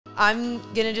I'm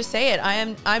gonna just say it.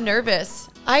 I'm nervous.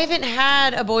 I haven't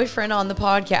had a boyfriend on the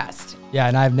podcast. Yeah,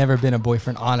 and I've never been a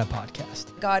boyfriend on a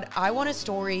podcast. God, I want a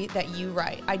story that you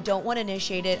write. I don't want to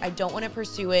initiate it. I don't want to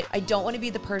pursue it. I don't want to be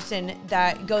the person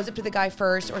that goes up to the guy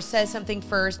first or says something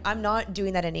first. I'm not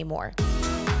doing that anymore.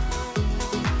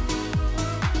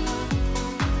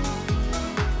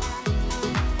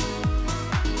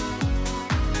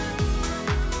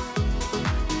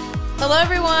 Hello,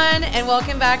 everyone, and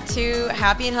welcome back to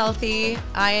Happy and Healthy.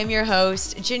 I am your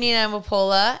host,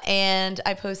 Jeanine, and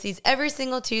I post these every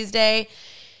single Tuesday.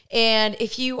 And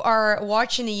if you are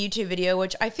watching the YouTube video,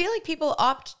 which I feel like people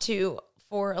opt to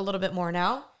for a little bit more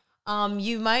now,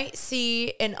 you might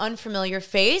see an unfamiliar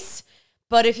face.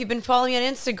 But if you've been following me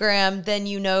on Instagram, then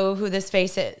you know who this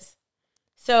face is.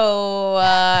 So,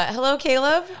 hello,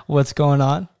 Kaleb. What's going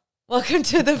on? Welcome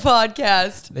to the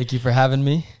podcast. Thank you for having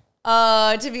me.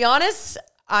 To be honest,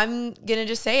 I'm gonna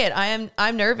just say it.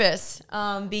 I'm nervous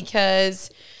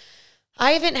because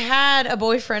I haven't had a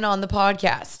boyfriend on the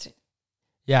podcast.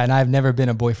 Yeah, and I've never been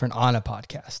a boyfriend on a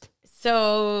podcast.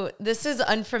 So this is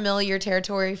unfamiliar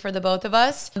territory for the both of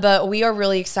us, but we are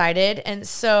really excited. And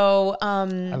so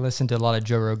I listened to a lot of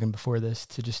Joe Rogan before this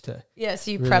so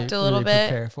you prepped a little bit.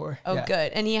 Prepare for. Oh, yeah.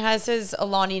 Good. And he has his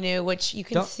Alani Nu, which you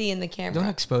can see in the camera. Don't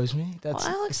expose me.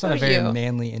 It's not a very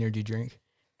manly energy drink.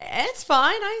 It's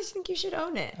fine. I just think you should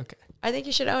own it. Okay. I think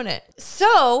you should own it.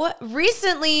 So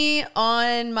recently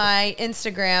on my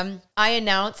Instagram, I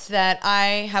announced that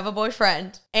I have a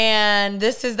boyfriend, and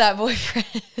this is that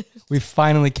boyfriend. We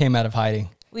finally came out of hiding.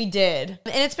 We did.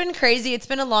 And it's been crazy. It's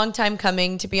been a long time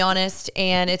coming, to be honest.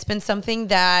 And it's been something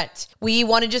that we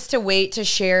wanted just to wait to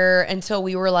share until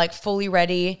we were like fully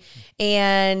ready.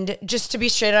 And just to be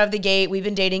straight out of the gate, we've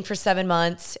been dating for 7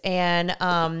 months, and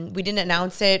we didn't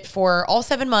announce it for all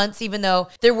 7 months, even though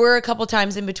there were a couple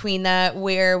times in between that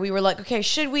where we were like, okay,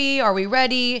 should we? Are we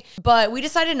ready? But we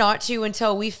decided not to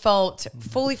until we felt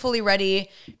fully ready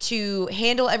to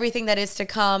handle everything that is to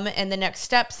come and the next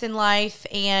steps in life,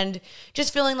 and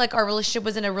just feeling like our relationship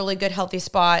was in a really good, healthy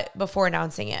spot before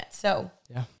announcing it. So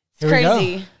yeah. It's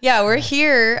crazy. Yeah, we're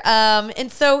here.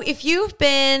 And so if you've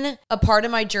been a part of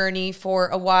my journey for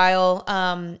a while,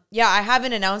 I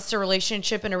haven't announced a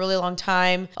relationship in a really long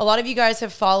time. A lot of you guys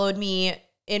have followed me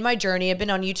in my journey. I've been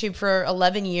on YouTube for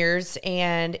 11 years,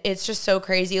 and it's just so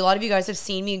crazy. A lot of you guys have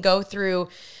seen me go through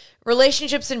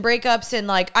relationships and breakups, and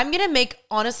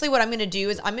honestly, what I'm going to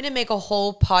do is I'm going to make a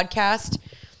whole podcast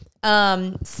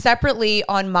separately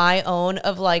on my own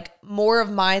of like more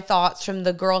of my thoughts from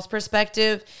the girl's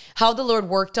perspective, how the Lord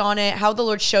worked on it, how the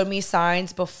Lord showed me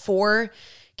signs before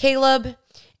Kaleb,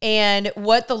 and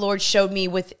what the Lord showed me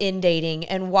within dating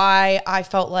and why I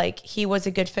felt like he was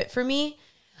a good fit for me.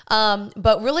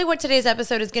 But really what today's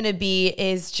episode is going to be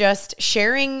is just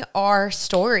sharing our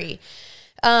story.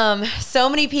 So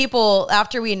many people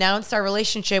after we announced our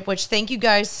relationship, which thank you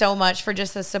guys so much for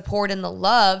just the support and the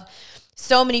love.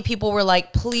 So many people were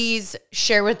like, please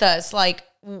share with us, like,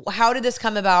 how did this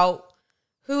come about?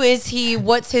 Who is he?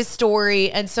 What's his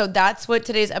story? And so that's what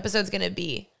today's episode is going to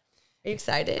be. Are you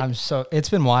excited? It's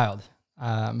been wild.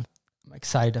 I'm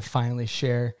excited to finally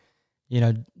share,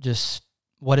 just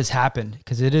what has happened.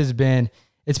 Because it's been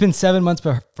 7 months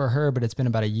for her, but it's been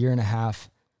about a year and a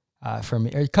half for me,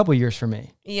 or a couple of years for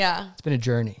me. Yeah. It's been a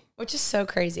journey. Which is so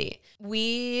crazy.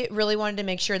 We really wanted to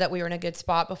make sure that we were in a good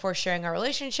spot before sharing our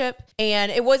relationship.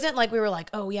 And it wasn't like we were like,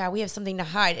 oh yeah, we have something to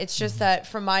hide. It's just that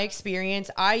from my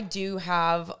experience, I do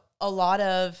have a lot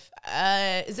of,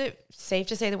 is it safe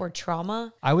to say the word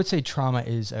trauma? I would say trauma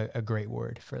is a great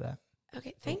word for that.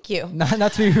 Okay, thank you.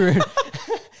 Not to be rude.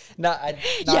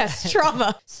 Yes,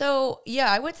 trauma. So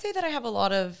yeah, I would say that I have a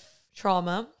lot of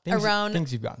trauma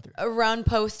things you've gone through around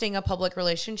posting a public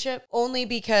relationship, only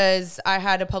because I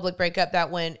had a public breakup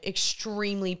that went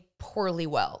extremely poorly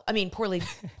well. I mean, poorly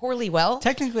well.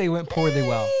 Technically, it went poorly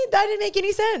well. That didn't make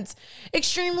any sense.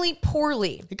 Extremely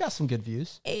poorly. It got some good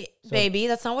views. Baby,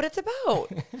 that's not what it's about.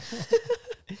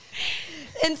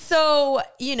 And so,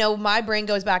 my brain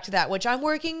goes back to that, which I'm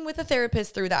working with a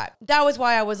therapist through that. That was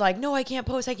why I was like, no, I can't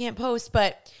post.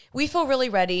 But we feel really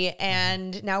ready,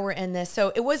 and now we're in this.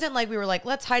 So it wasn't like we were like,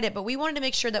 let's hide it. But we wanted to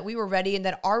make sure that we were ready and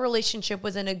that our relationship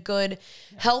was in a good,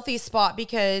 healthy spot,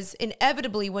 because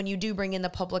inevitably when you do bring in the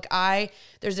public eye,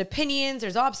 there's opinions,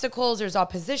 there's obstacles, there's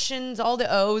oppositions, all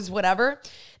the O's, whatever,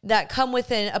 that come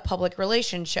within a public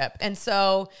relationship. And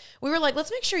so we were like,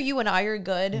 let's make sure you and I are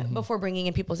good before bringing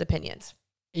in people's opinions.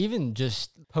 Even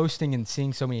just posting and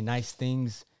seeing so many nice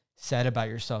things said about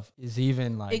yourself is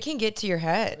even like, it can get to your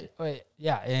head.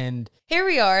 Yeah. And here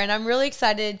we are. And I'm really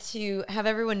excited to have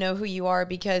everyone know who you are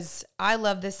because I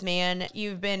love this man.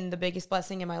 You've been the biggest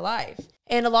blessing in my life.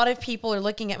 And a lot of people are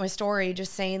looking at my story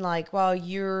just saying like, well,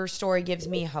 your story gives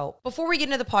me hope. Before we get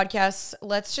into the podcast,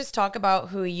 let's just talk about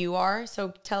who you are.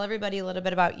 So tell everybody a little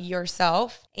bit about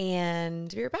yourself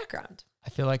and your background. I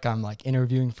feel like I'm like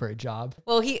interviewing for a job.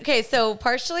 Well, so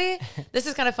partially, this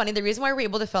is kind of funny. The reason why we're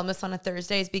able to film this on a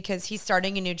Thursday is because he's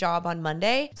starting a new job on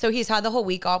Monday. So he's had the whole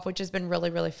week off, which has been really,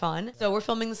 really fun. So we're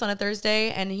filming this on a Thursday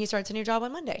and he starts a new job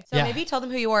on Monday. So maybe tell them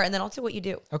who you are and then also what you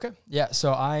do. Okay. Yeah.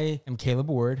 So I am Kaleb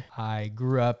Ward. I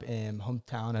grew up in the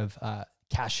hometown of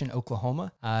Cashin,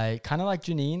 Oklahoma. I kind of like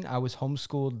Jeanine. I was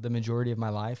homeschooled the majority of my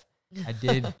life. I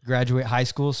did graduate high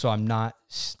school, so I'm not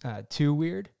too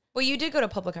weird. Well, you did go to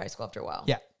public high school after a while.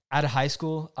 Yeah. Out of high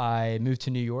school, I moved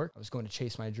to New York. I was going to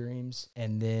chase my dreams.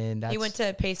 And then you went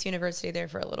to Pace University there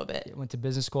for a little bit. I went to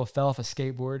business school, fell off a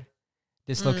skateboard,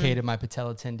 dislocated my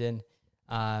patella tendon.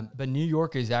 But New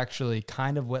York is actually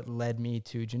kind of what led me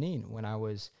to Jeanine when I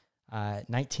was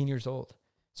 19 years old.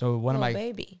 So one of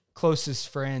my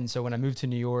closest friends. So when I moved to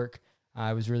New York,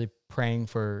 I was really praying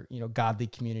for, godly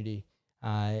community.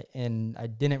 And I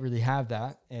didn't really have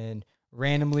that. And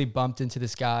randomly bumped into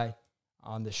this guy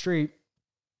on the street.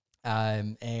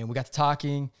 And we got to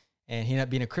talking and he ended up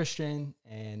being a Christian.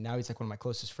 And now he's like one of my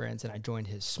closest friends. And I joined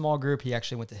his small group. He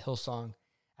actually went to Hillsong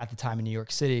at the time in New York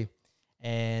City.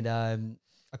 And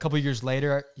a couple of years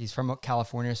later, he's from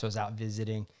California. So I was out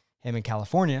visiting him in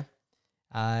California.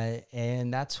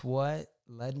 And that's what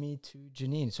led me to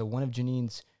Jeanine. So one of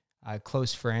Jeanine's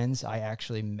close friends I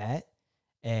actually met.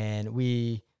 And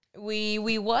we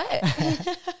what?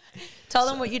 Tell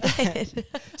them what you did.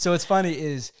 So what's funny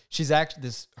is she's actually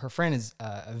her friend is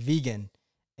a vegan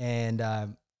and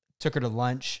took her to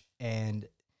lunch and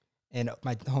in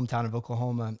my hometown of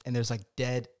Oklahoma. And there's like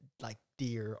dead like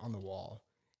deer on the wall.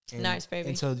 And, nice, baby.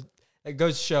 And so it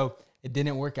goes to show it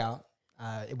didn't work out.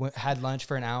 Had lunch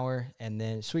for an hour and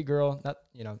then sweet girl,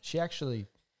 she actually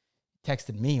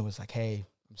texted me and was like, hey,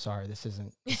 I'm sorry, this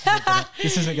isn't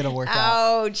gonna work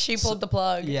out. Ouch, she pulled the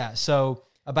plug. Yeah. So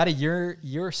about a year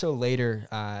or so later,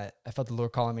 I felt the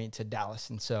Lord calling me to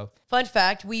Dallas. And so fun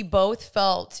fact, we both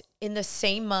felt in the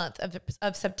same month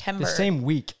of September. The same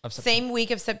week of September. Same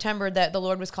week of September that the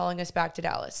Lord was calling us back to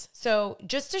Dallas. So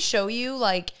just to show you,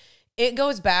 like, it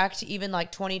goes back to even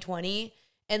like 2020.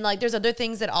 And like there's other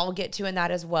things that I'll get to in that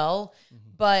as well.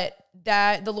 Mm-hmm. But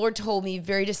that the Lord told me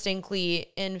very distinctly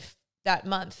in that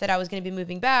month that I was going to be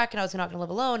moving back and I was not going to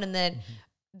live alone and then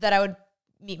that I would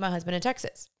meet my husband in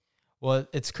Texas. Well,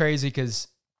 it's crazy because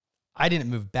I didn't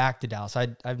move back to Dallas.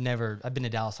 I've been to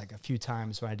Dallas like a few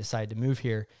times when I decided to move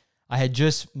here. I had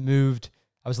just moved.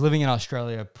 I was living in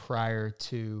Australia prior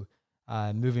to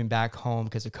moving back home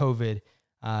because of COVID.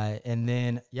 And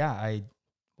then, I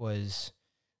was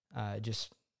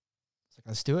just like,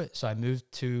 let's do it. So I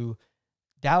moved to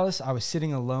Dallas. I was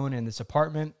sitting alone in this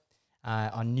apartment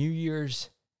on New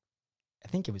Year's, I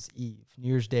think it was Eve, New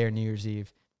Year's Day or New Year's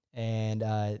Eve.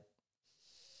 And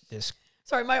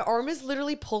sorry, my arm is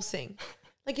literally pulsing.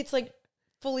 Like it's like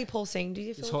fully pulsing. Do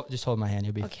you feel just hold my hand.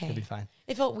 You'll be fine.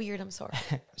 It felt weird. I'm sorry.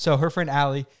 So her friend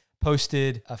Allie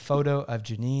posted a photo of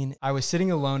Jeanine. I was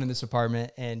sitting alone in this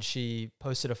apartment and she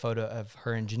posted a photo of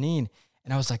her and Jeanine.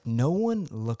 And I was like, no one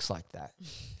looks like that.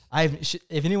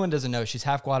 If anyone doesn't know, she's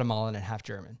half Guatemalan and half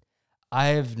German.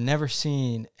 I've never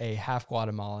seen a half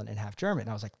Guatemalan and half German. And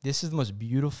I was like, this is the most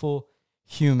beautiful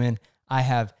human I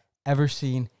have ever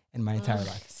seen in my entire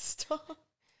life. Stop.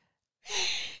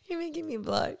 You're making me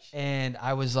blush. And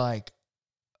I was like,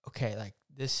 okay, like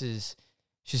she's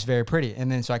very pretty.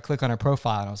 And then so I click on her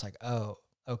profile and I was like, oh,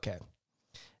 okay.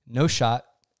 No shot.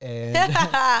 And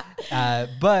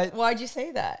but why'd you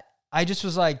say that? I just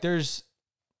was like, there's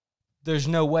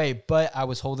no way. But I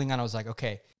was holding on. I was like,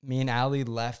 okay, me and Allie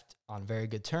left on very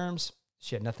good terms.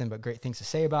 She had nothing but great things to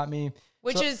say about me.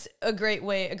 Which is a great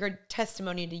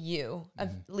testimony to you of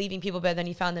leaving people better than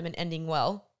you found them and ending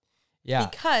well. Yeah.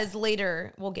 Because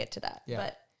later we'll get to that. Yeah.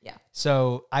 But yeah.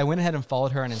 So I went ahead and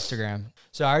followed her on Instagram.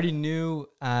 So I already knew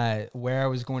where I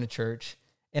was going to church.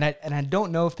 And I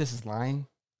don't know if this is lying.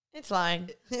 It's lying.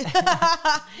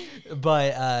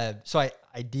 But so I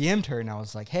DM'd her and I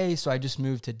was like, hey, so I just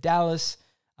moved to Dallas.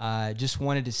 Just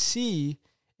wanted to see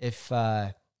if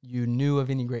you knew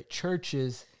of any great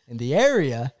churches in the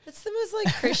area. That's the most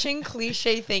like Christian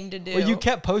cliche thing to do. Well, you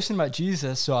kept posting about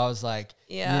Jesus. So I was like,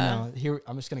 here,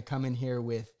 I'm just going to come in here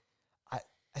with,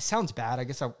 it sounds bad. I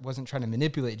guess I wasn't trying to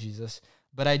manipulate Jesus,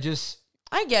 but I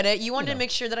get it. You wanted to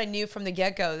make sure that I knew from the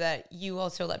get-go that you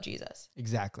also love Jesus.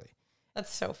 Exactly.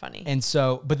 That's so funny. And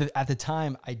so, but at the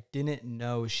time, I didn't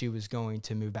know she was going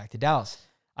to move back to Dallas.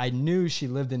 I knew she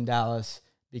lived in Dallas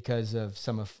because of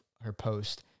some of her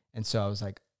posts. And so I was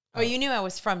like, oh, you knew I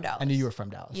was from Dallas. I knew you were from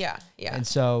Dallas. Yeah, yeah. And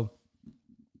so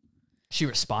she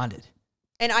responded.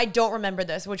 And I don't remember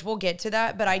this, which we'll get to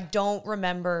that, but I don't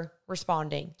remember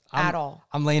responding at all.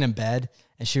 I'm laying in bed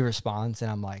and she responds and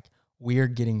I'm like, we're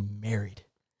getting married.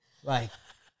 Like,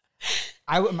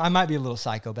 I might be a little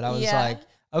psycho, but I was like,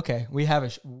 okay, we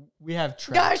have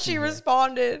traction. Gosh, she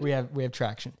responded. We have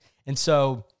traction. And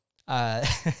so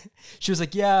she was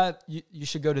like, yeah, you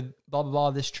should go to blah, blah,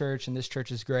 blah, this church, and this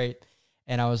church is great.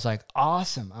 And I was like,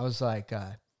 awesome. I was like,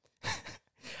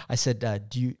 I said,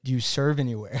 do you serve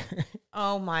anywhere?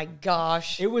 Oh my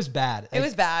gosh. It was bad. It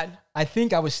was bad. I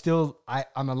think I was still,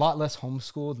 I'm a lot less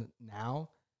homeschooled now,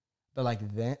 but like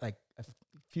then, like a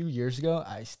few years ago,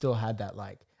 I still had that,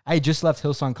 like, I had just left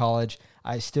Hillsong College.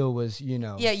 I still was,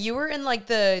 Yeah, you were in like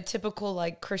the typical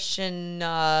like Christian,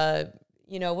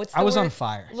 what's the I was word? on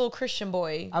fire. Little Christian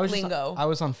boy lingo. I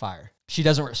was on fire. She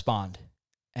doesn't respond.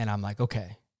 And I'm like,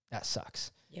 okay, that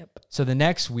sucks. Yep. So the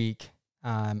next week,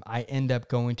 I end up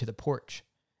going to the porch.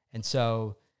 And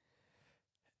so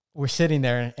we're sitting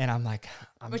there and I'm like,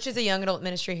 which is a young adult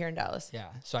ministry here in Dallas. Yeah.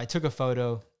 So I took a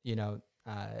photo,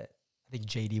 I think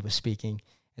JD was speaking.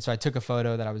 And so I took a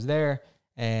photo that I was there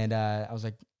and I was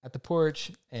like at the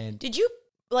porch. And did you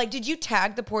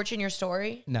tag the porch in your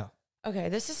story? No. Okay.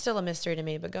 This is still a mystery to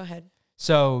me, but go ahead.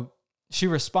 So she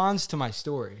responds to my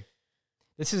story.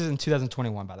 This is in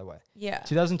 2021, by the way. Yeah.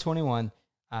 2021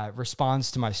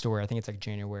 responds to my story. I think it's like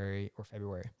January or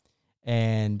February.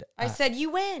 And I said, you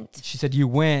went. She said, you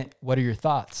went. What are your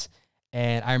thoughts?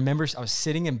 And I remember I was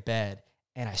sitting in bed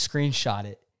and I screenshot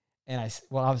it. And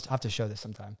I'll have to show this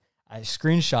sometime. I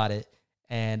screenshot it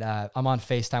and I'm on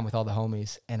FaceTime with all the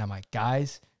homies. And I'm like,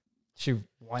 guys, she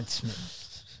wants me.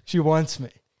 She wants me.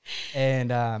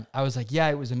 And I was like, yeah,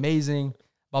 it was amazing.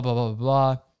 Blah, blah, blah,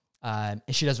 blah, blah.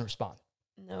 And she doesn't respond.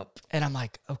 Nope. And I'm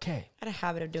like, okay. I had a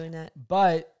habit of doing that.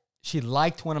 But she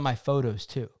liked one of my photos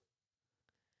too.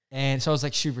 And so I was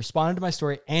like, she responded to my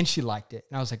story and she liked it.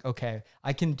 And I was like, okay,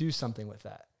 I can do something with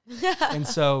that. And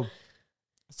so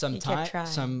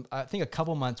I think a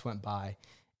couple months went by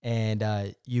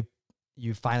and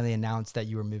you finally announced that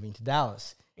you were moving to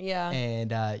Dallas. Yeah.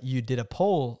 And you did a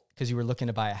poll because you were looking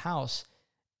to buy a house.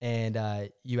 And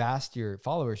you asked your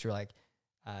followers, you're like,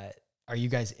 are you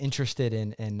guys interested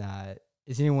in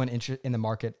is anyone interested in the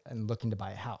market and looking to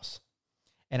buy a house?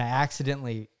 And I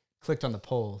accidentally clicked on the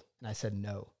poll and I said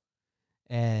no.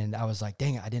 And I was like,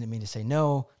 dang it, I didn't mean to say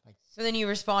no. Like, so then you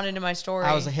responded to my story.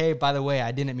 I was like, hey, by the way,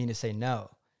 I didn't mean to say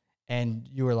no. And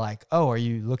you were like, oh, are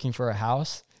you looking for a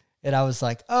house? And I was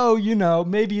like, oh,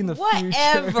 maybe in the future.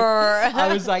 I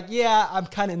was like, yeah, I'm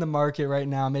kind of in the market right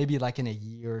now, maybe like in a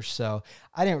year or so.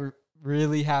 I didn't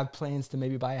really have plans to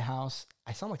maybe buy a house.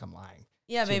 I sound like I'm lying.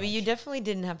 Yeah, baby, you definitely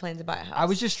didn't have plans to buy a house. I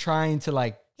was just trying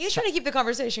to he was trying to keep the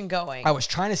conversation going. I was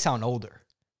trying to sound older.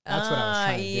 That's what I was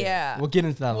trying to do. Yeah. We'll get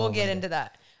into that We'll get into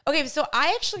that. Okay, so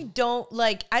I actually don't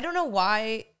I don't know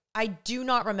why I do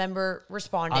not remember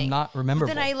responding. I'm not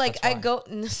rememberable. Then I go,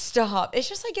 stop. It's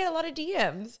just I get a lot of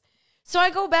DMs. So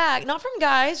I go back, not from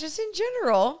guys, just in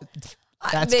general.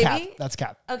 That's cap. That's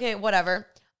cap. Okay, whatever.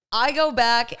 I go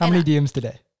back. How many DMs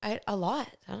today? A lot.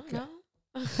 I don't know.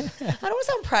 I don't want to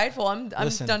sound prideful. I'm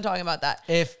done talking about that.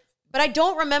 But I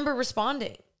don't remember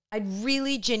responding. I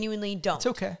really genuinely don't. It's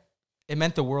okay. It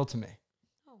meant the world to me.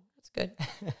 Oh, that's good.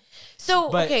 So,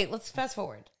 okay, let's fast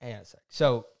forward. Hang on a sec.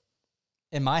 So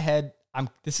in my head,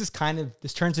 this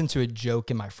turns into a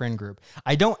joke in my friend group.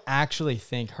 I don't actually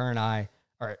think her and I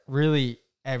are really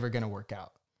ever going to work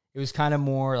out. It was kind of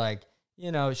more like,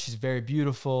 she's very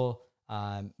beautiful,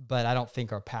 but I don't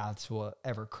think our paths will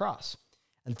ever cross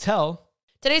until...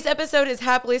 Today's episode is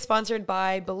happily sponsored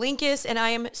by Blinkist, and I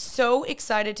am so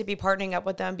excited to be partnering up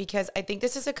with them because I think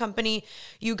this is a company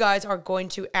you guys are going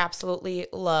to absolutely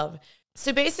love.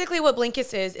 So basically what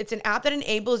Blinkist is, it's an app that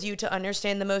enables you to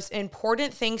understand the most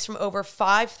important things from over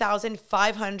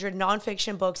 5,500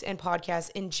 nonfiction books and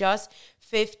podcasts in just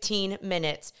 15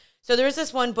 minutes. So there's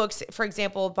this one book, for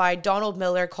example, by Donald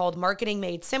Miller called Marketing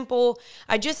Made Simple.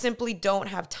 I just simply don't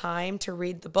have time to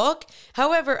read the book.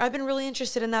 However, I've been really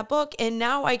interested in that book, and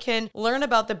now I can learn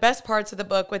about the best parts of the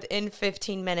book within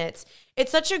 15 minutes.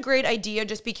 It's such a great idea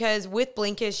just because with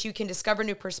Blinkist, you can discover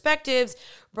new perspectives,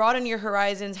 broaden your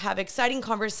horizons, have exciting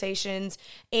conversations,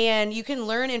 and you can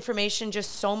learn information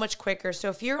just so much quicker.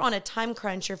 So if you're on a time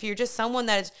crunch or if you're just someone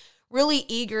that is really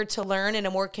eager to learn in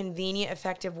a more convenient,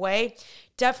 effective way,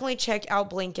 definitely check out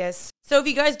Blinkist. So if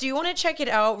you guys do want to check it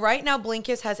out, right now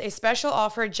Blinkist has a special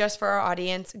offer just for our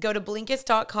audience. Go to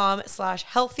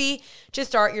Blinkist.com/healthy to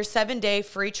start your 7-day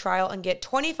free trial and get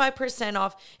 25%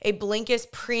 off a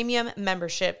Blinkist premium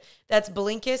membership. That's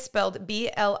Blinkist, spelled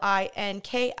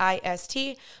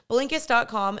Blinkist.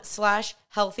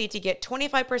 Blinkist.com/healthy to get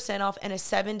 25% off and a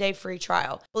 7-day free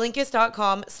trial.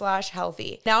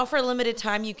 Blinkist.com/healthy. Now for a limited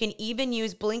time, you can even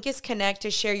use Blinkist Connect to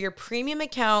share your premium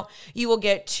account. You will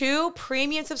get 2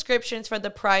 premium subscriptions for the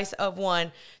price of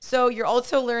 1. So you're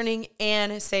also learning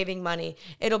and saving money.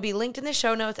 It'll be linked in the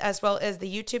show notes as well as the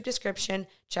YouTube description.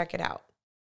 Check it out.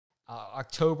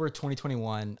 October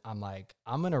 2021, I'm like,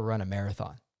 I'm going to run a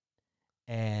marathon.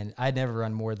 And I'd never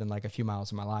run more than like a few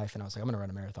miles in my life. And I was like, I'm going to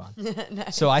run a marathon.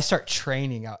 Nice. So I start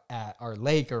training out at our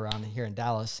lake around here in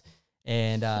Dallas.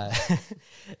 And,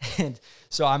 and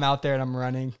so I'm out there and I'm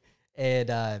running. And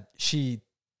all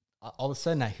of a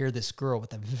sudden I hear this girl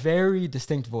with a very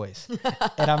distinct voice.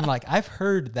 And I'm like, I've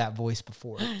heard that voice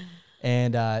before.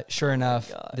 And sure enough,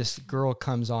 this girl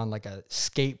comes on like a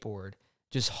skateboard,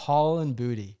 just hauling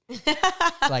booty.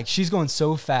 Like she's going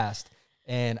so fast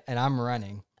and I'm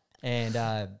running. And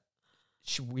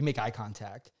we make eye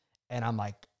contact, and I'm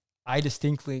like, I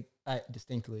distinctly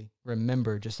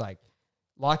remember just like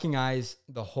locking eyes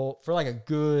for like a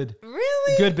good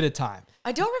bit of time.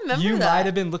 I don't remember you that. might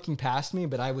have been looking past me,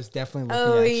 but I was definitely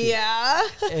looking at you.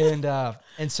 Yeah.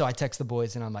 And so I text the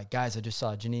boys, and I'm like, guys, I just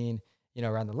saw Jeanine,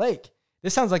 around the lake.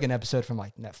 This sounds like an episode from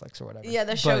like Netflix or whatever. Yeah,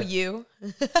 the show You.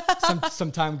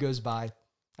 some time goes by.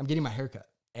 I'm getting my haircut,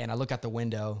 and I look out the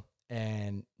window.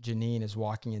 And Jeanine is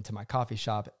walking into my coffee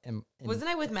shop. And wasn't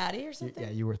I with Maddie or something? Yeah,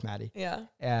 you were with Maddie.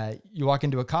 Yeah. You walk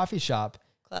into a coffee shop.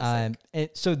 Classic. And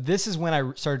so this is when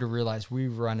I started to realize we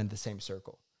run in the same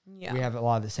circle. Yeah. We have a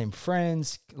lot of the same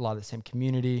friends, a lot of the same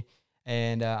community.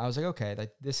 And I was like, okay,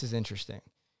 like this is interesting.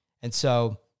 And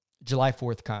so July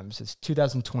 4th comes. It's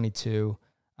 2022.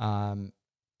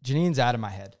 Jeanine's out of my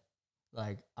head.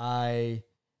 Like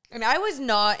And I was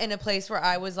not in a place where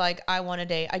I was like, I want to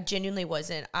date. I genuinely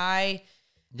wasn't.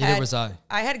 Neither was I.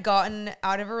 I had gotten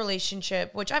out of a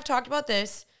relationship, which I've talked about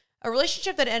this, a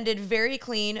relationship that ended very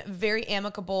clean, very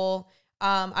amicable.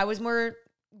 I was more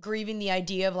grieving the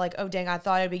idea of like, oh, dang, I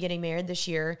thought I'd be getting married this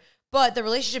year. But the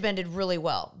relationship ended really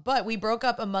well. But we broke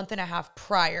up a month and a half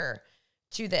prior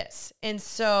to this. And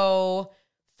so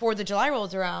 4th of July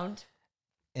rolls around.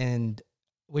 And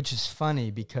which is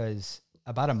funny because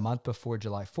about a month before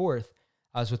July 4th,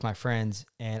 I was with my friends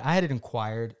and I had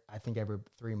inquired, I think every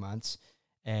 3 months.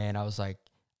 And I was like,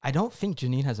 I don't think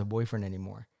Jeanine has a boyfriend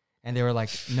anymore. And they were like,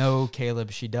 no,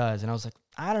 Kaleb, she does. And I was like,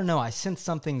 I don't know. I sense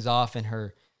something's off in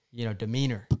her,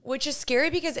 demeanor. Which is scary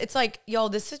because it's like, y'all,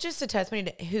 this is just a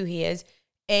testimony to who he is.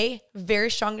 A, very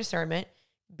strong discernment.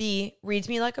 B, reads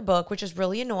me like a book, which is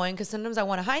really annoying because sometimes I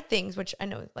want to hide things, which I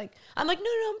know, like, I'm like,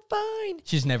 no, I'm fine.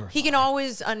 She's never He can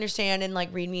always understand and,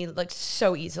 like, read me, like,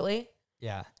 so easily.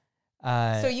 Yeah.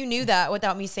 So you knew that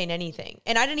without me saying anything.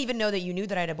 And I didn't even know that you knew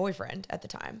that I had a boyfriend at the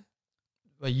time.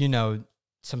 Well,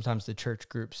 sometimes the church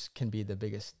groups can be the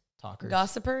biggest talkers.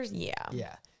 Gossipers? Yeah.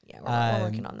 Yeah. Yeah, we're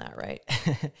working on that, right?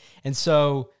 And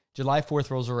so July 4th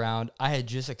rolls around. I had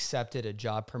just accepted a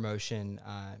job promotion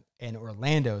in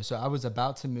Orlando. So I was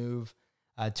about to move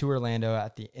to Orlando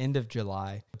at the end of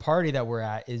July. The party that we're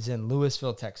at is in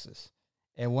Lewisville, Texas.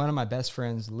 And one of my best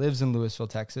friends lives in Lewisville,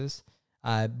 Texas.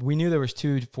 We knew there was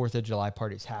 2 4th of July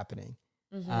parties happening.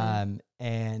 Mm-hmm.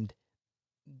 And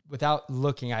without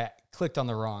looking, I clicked on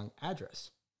the wrong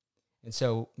address. And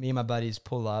so me and my buddies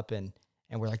pull up and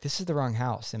we're like, this is the wrong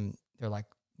house. And they're like,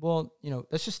 well,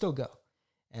 let's just still go.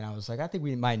 And I was like, I think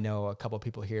we might know a couple of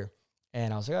people here.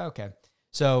 And I was like, oh, okay.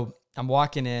 So I'm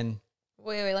walking in.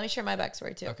 Wait, let me share my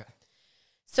backstory too. Okay.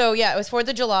 So yeah, it was 4th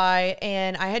of July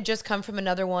and I had just come from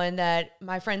another one that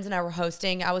my friends and I were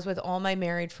hosting. I was with all my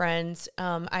married friends.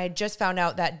 I had just found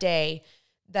out that day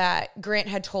that Grant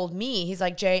had told me, he's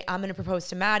like, Jay, I'm going to propose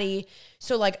to Maddie.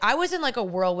 So like, I was in like a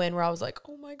whirlwind where I was like,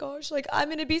 oh my gosh, like I'm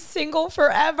going to be single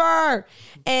forever.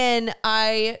 And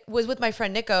I was with my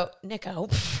friend Nico. Nico?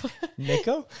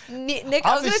 Nico. I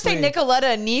was going to say Nicoletta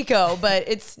and Nico, but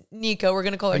it's Nico. We're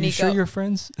going to call her Nico. Are you sure you're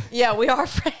friends? Yeah, we are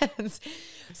friends.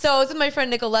 So I was with my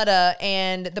friend Nicoletta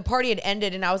and the party had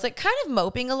ended and I was like kind of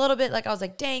moping a little bit. Like I was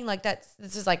like, dang, like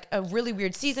this is like a really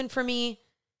weird season for me.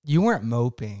 You weren't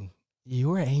moping. You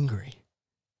were angry.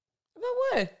 About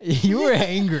what? You were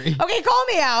angry. Okay, call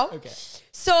me out. Okay.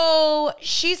 So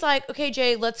she's like, okay,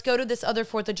 Jay, let's go to this other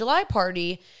 4th of July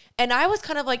party. And I was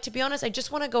kind of like, to be honest, I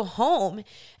just want to go home.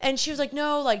 And she was like,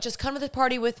 no, like just come to the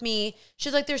party with me.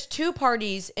 She's like, there's 2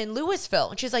 parties in Lewisville.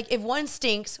 And she's like, if one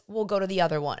stinks, we'll go to the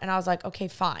other one. And I was like, okay,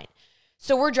 fine.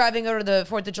 So we're driving over to the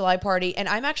 4th of July party, and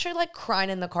I'm actually like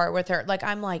crying in the car with her. Like,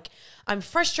 I'm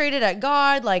frustrated at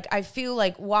God. Like, I feel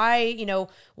like why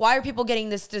are people getting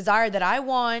this desire that I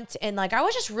want? And like, I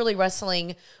was just really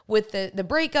wrestling with the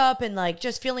breakup and like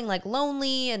just feeling like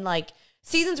lonely, and like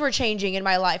seasons were changing in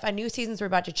my life. I knew seasons were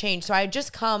about to change. So I had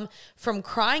just come from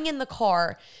crying in the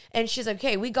car, and she's like,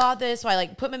 okay, we got this. So I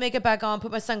like put my makeup back on,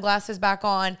 put my sunglasses back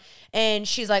on. And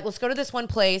she's like, let's go to this one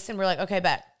place. And we're like, okay,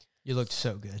 bet. You looked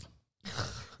so good.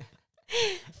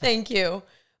 Thank you.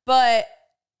 But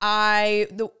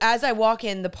as I walk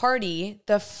in the party,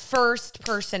 the first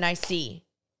person I see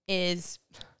is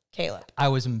Kaleb. I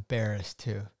was embarrassed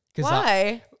too.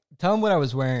 Why? Tell him what I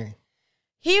was wearing.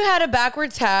 He had a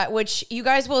backwards hat, which you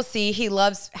guys will see. He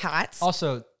loves hats.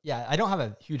 Also, yeah, I don't have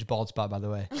a huge bald spot, by the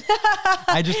way.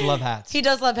 I just love hats. He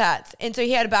does love hats. And so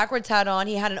he had a backwards hat on.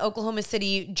 He had an Oklahoma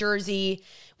City jersey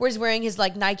where he's wearing his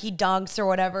like Nike Dunks or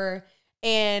whatever.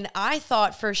 And I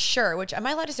thought for sure, which am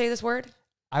I allowed to say this word?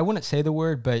 I wouldn't say the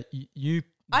word, but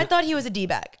I thought he was a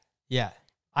D-bag. Yeah.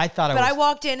 I thought But I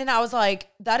walked in and I was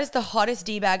like, that is the hottest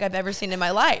D-bag I've ever seen in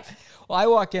my life. Well, I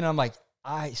walk in and I'm like,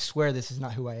 I swear this is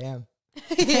not who I am.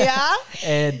 Yeah.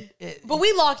 But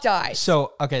we locked eyes.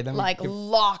 So, okay. Locked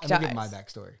eyes. Let me give my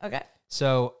backstory. Okay.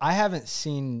 So I haven't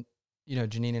seen,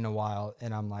 Jeanine in a while.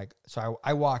 And I'm like, so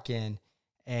I walk in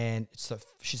and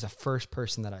she's the first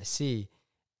person that I see.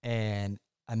 And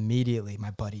immediately my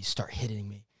buddies start hitting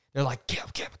me. They're like,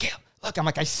 Kaleb, look. I'm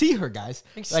like, I see her, guys.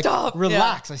 Like, stop.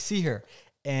 Relax. Yeah. I see her.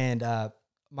 And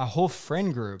my whole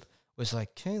friend group was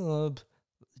like, Kaleb,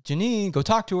 Jeanine, go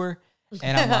talk to her.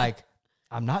 And I'm like,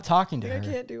 I'm not talking to her. I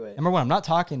can't do it. Number one, I'm not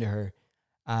talking to her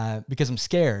because I'm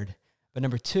scared. But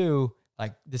number two,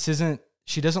 like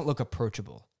she doesn't look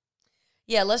approachable.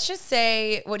 Yeah, let's just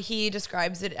say what he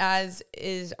describes it as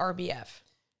is RBF.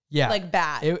 Yeah. Like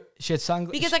bad. She had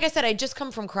sunglasses. Because like I said, I just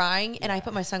come from crying and I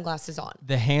put my sunglasses on.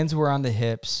 The hands were on the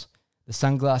hips. The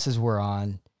sunglasses were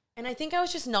on. And I think I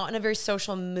was just not in a very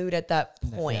social mood at that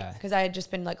point because I had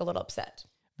just been like a little upset.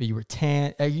 But you were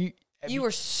tan. You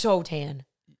were so tan.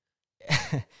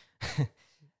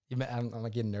 I'm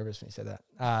like getting nervous when you said that.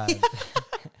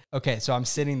 Okay, so I'm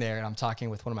sitting there and I'm talking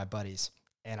with one of my buddies,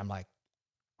 and I'm like,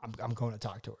 I'm going to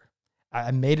talk to her.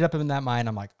 I made it up in that mind.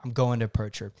 I'm like, I'm going to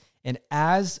approach her. And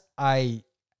as I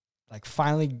like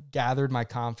finally gathered my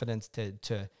confidence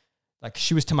to like,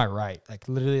 she was to my right, like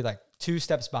literally like 2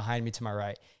 steps behind me to my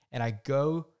right. And I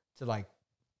go to like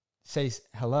say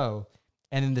hello.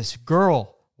 And then this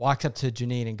girl walks up to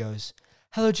Jeanine and goes,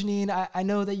 hello, Jeanine. I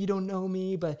know that you don't know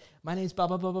me, but my name's blah,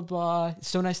 blah, blah, blah, blah. It's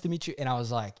so nice to meet you. And I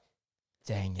was like,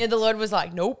 dang it. And the Lord was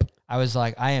like, nope. I was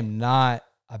like, I am not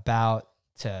about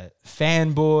to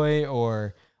fanboy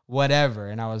or whatever.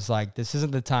 And I was like, this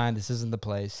isn't the time. This isn't the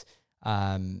place.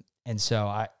 And so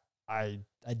I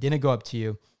didn't go up to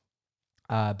you.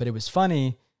 But it was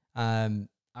funny. I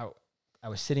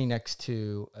was sitting next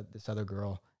to this other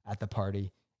girl at the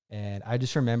party. And I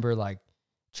just remember like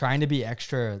trying to be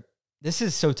extra. This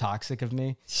is so toxic of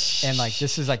me. And like,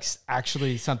 this is like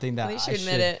actually something that I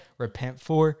should repent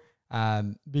for.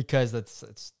 Because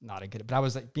that's not a good, but I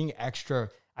was like being extra,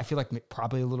 I feel like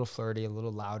probably a little flirty, a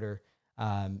little louder,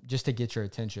 just to get your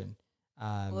attention.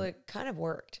 Well, it kind of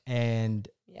worked. And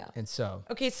yeah. And so,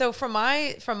 okay. So from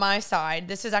my side,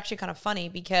 this is actually kind of funny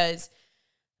because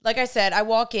like I said, I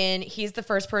walk in, he's the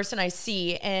first person I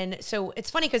see. And so it's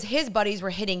funny because his buddies were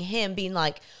hitting him being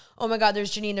like, oh my God,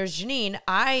 there's Jeanine.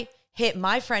 I hit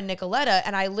my friend Nicoletta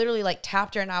and I literally like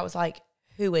tapped her and I was like,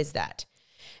 who is that?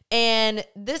 And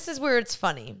this is where it's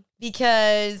funny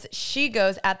because she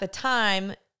goes, at the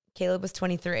time, Kaleb was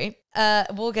 23.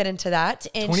 We'll get into that.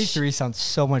 And 23 sounds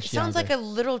so much younger. Sounds like a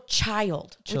little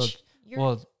child.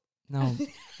 Well, no,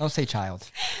 don't say child.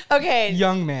 Okay.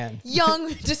 Young man. Young,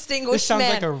 distinguished this sounds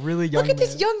man. Like a really young man. Look at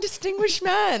this young, distinguished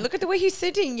man. Look at the way he's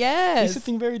sitting. Yes. He's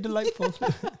sitting very delightful.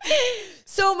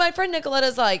 So my friend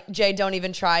Nicoletta's like, Jay, don't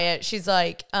even try it. She's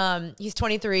like, he's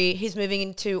 23. He's moving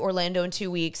into Orlando in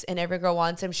 2 weeks and every girl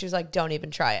wants him. She's like, don't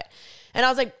even try it. And I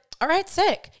was like, all right,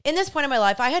 sick. In this point in my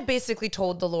life, I had basically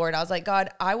told the Lord, I was like,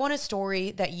 God, I want a story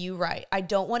that you write. I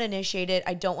don't want to initiate it.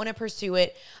 I don't want to pursue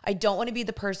it. I don't want to be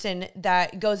the person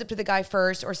that goes up to the guy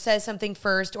first or says something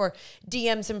first or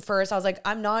DMs him first. I was like,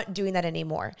 I'm not doing that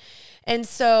anymore. And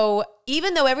so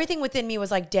even though everything within me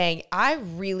was like, dang, I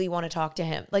really want to talk to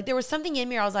him. Like there was something in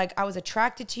me where I was like, I was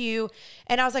attracted to you.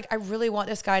 And I was like, I really want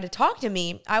this guy to talk to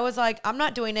me. I was like, I'm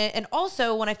not doing it. And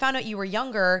also when I found out you were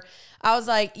younger, I was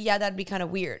like, yeah, that'd be kind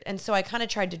of weird. And so I kind of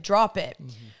tried to drop it.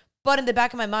 Mm-hmm. But in the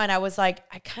back of my mind, I was like,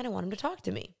 I kind of want him to talk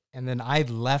to me. And then I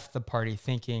left the party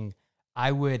thinking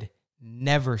I would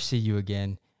never see you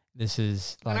again. this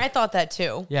is like, and I thought that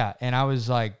too. yeah. And I was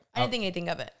like, I didn't think anything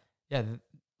of it. yeah,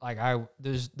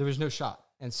 there was no shot.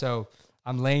 And so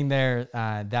I'm laying there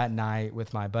that night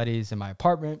with my buddies in my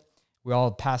apartment. We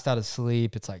all passed out of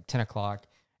sleep. It's like 10 o'clock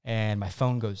and my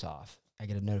phone goes off. I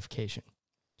get a notification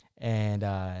and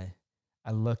I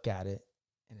look at it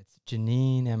and it's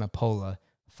Jeanine Amapola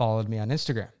followed me on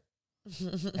Instagram.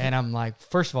 And I'm like,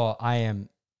 first of all, I am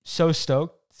so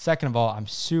stoked. Second of all, I'm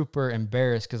super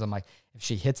embarrassed because I'm like, if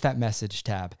she hits that message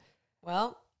tab.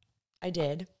 Well, I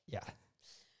did. Yeah.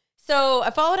 So I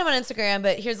followed him on Instagram,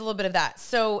 but here's a little bit of that.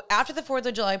 So after the 4th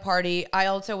of July party, I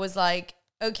also was like,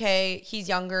 okay, he's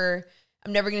younger.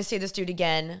 I'm never going to see this dude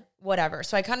again, whatever.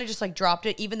 So I kind of just like dropped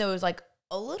it, even though it was like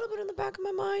a little bit in the back of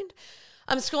my mind.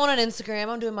 I'm scrolling on Instagram.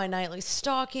 I'm doing my nightly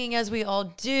stalking as we all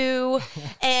do.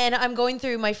 And I'm going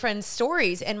through my friend's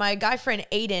stories. And my guy friend,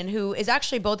 Aiden, who is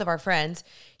actually both of our friends,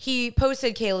 he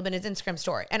posted Kaleb in his Instagram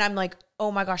story. And I'm like,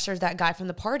 oh my gosh, there's that guy from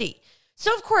the party.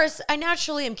 So of course, I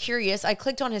naturally am curious. I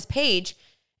clicked on his page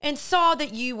and saw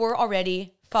that you were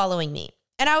already following me.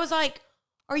 And I was like,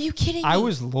 are you kidding me? I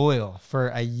was loyal for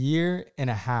a year and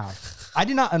a half. I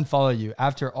did not unfollow you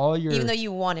after all your even though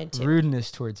you wanted to.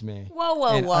 rudeness towards me.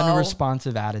 Whoa.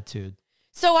 Unresponsive attitude.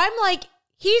 So I'm like,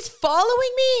 he's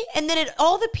following me. And then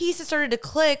all the pieces started to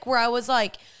click where I was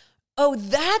like, oh,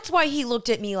 that's why he looked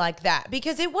at me like that.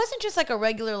 Because it wasn't just like a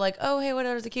regular, like, oh, hey,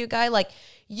 whatever's a cute guy. Like,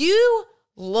 you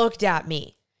looked at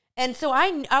me. And so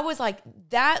I was like,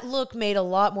 that look made a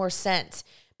lot more sense.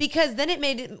 Because then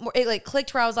it like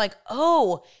clicked where I was like,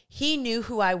 oh, he knew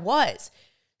who I was.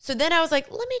 So then I was like,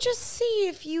 let me just see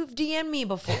if you've DM'd me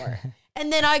before.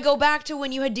 And then I go back to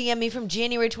when you had DM'd me from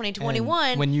January 2021.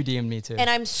 And when you DM'd me too. And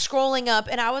I'm scrolling up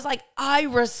and I was like, I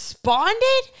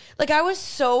responded? Like I was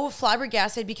so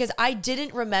flabbergasted because I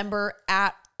didn't remember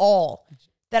at all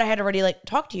that I had already like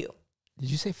talked to you.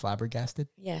 Did you say flabbergasted?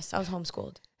 Yes, I was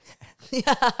homeschooled.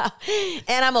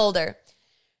 And I'm older.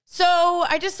 So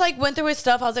I just like went through his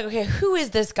stuff. I was like, okay, who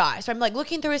is this guy? So I'm like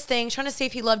looking through his things, trying to see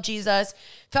if he loved Jesus,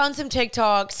 found some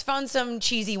TikToks, found some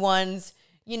cheesy ones.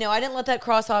 You know, I didn't let that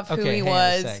cross off who he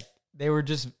was. They were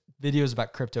just videos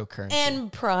about cryptocurrency.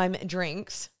 And prime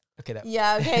drinks. Okay.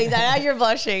 Yeah, okay. Now you're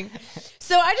blushing.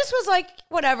 So I just was like,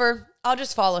 whatever, I'll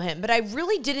just follow him. But I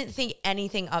really didn't think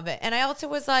anything of it. And I also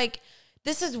was like,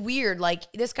 this is weird. Like,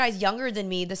 this guy's younger than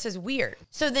me. This is weird.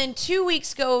 So then 2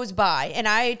 weeks goes by, and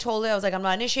I told him, I was like, I'm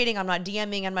not initiating. I'm not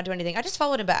DMing. I'm not doing anything. I just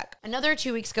followed him back. Another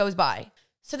 2 weeks goes by.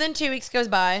 So then 2 weeks goes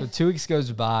by. So 2 weeks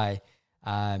goes by,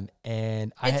 and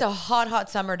it's a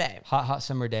hot summer day. Hot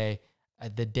summer day.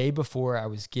 The day before, I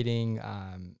was getting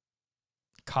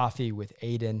coffee with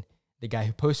Aiden, the guy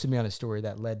who posted me on a story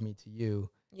that led me to you.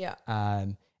 Yeah.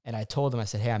 And I told him, I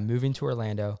said, hey, I'm moving to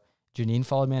Orlando. Jeanine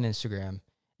followed me on Instagram.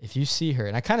 If you see her,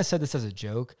 and I kind of said this as a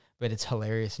joke, but it's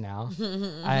hilarious now.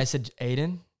 I said,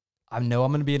 Aiden, I know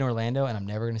I'm going to be in Orlando and I'm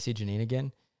never going to see Jeanine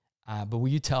again. But will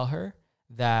you tell her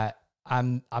that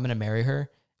I'm going to marry her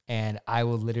and I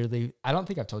will literally, I don't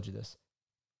think I've told you this.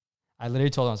 I literally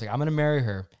told him, I was like, I'm going to marry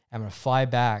her. I'm going to fly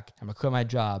back. I'm going to quit my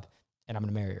job and I'm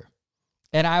going to marry her.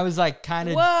 And I was like, I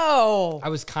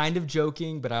was kind of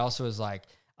joking, but I also was like,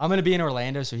 I'm going to be in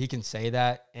Orlando so he can say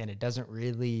that. And it doesn't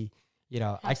really,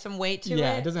 have some weight to it.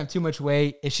 Yeah, it doesn't have too much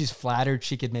weight. If she's flattered,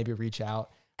 she could maybe reach out.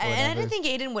 And I didn't think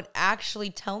Aiden would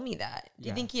actually tell me that. Do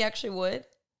you think he actually would?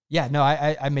 Yeah, no,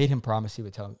 I made him promise he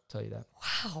would tell you that.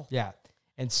 Wow. Yeah.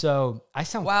 And so I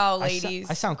sound ladies.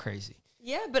 I sound crazy.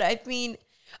 Yeah, but I mean,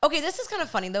 okay, this is kind of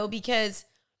funny though, because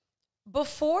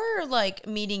before like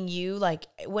meeting you, like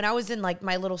when I was in like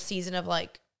my little season of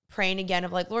like praying again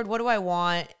of like, Lord, what do I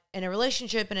want in a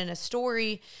relationship and in a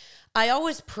story? I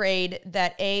always prayed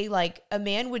that a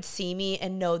man would see me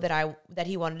and know that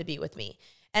he wanted to be with me.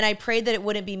 And I prayed that it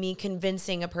wouldn't be me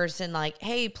convincing a person like,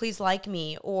 hey, please like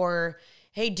me, or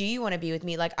hey, do you want to be with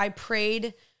me? Like I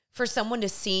prayed for someone to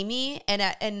see me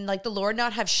and like the Lord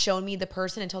not have shown me the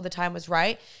person until the time was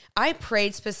right. I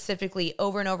prayed specifically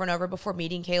over and over and over before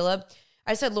meeting Kaleb.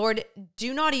 I said, Lord,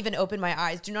 do not even open my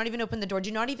eyes. Do not even open the door.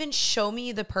 Do not even show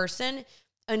me the person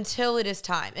until it is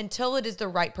time, until it is the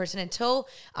right person, until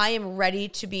I am ready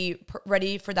to be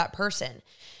ready for that person.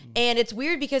 And it's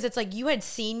weird because it's like you had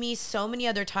seen me so many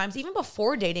other times, even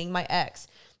before dating my ex,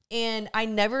 and I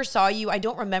never saw you. I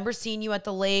don't remember seeing you at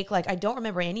the lake. Like I don't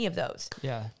remember any of those.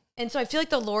 Yeah. And so I feel like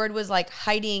the Lord was like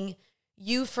hiding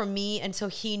you from me until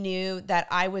he knew that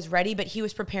I was ready, but he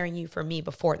was preparing you for me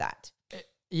before that.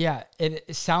 Yeah.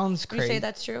 It sounds crazy. Would you say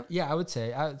that's true? Yeah, I would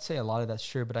say a lot of that's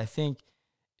true, but I think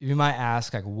you might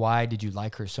ask, like, why did you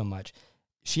like her so much?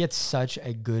 She had such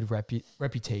a good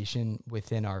reputation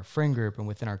within our friend group and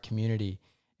within our community.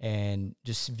 and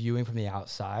just viewing from the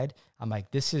outside, I'm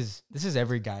like, this is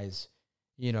every guy's,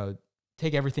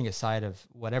 take everything aside of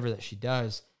whatever that she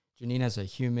does. Jeanine as a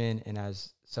human and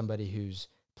as somebody who's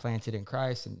planted in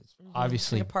Christ and it's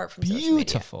obviously like apart from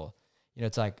beautiful.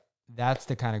 It's like, that's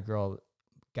the kind of girl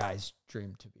guys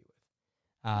dream to be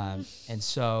with. And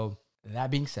so that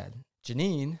being said,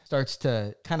 Jeanine starts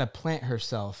to kind of plant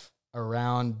herself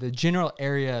around the general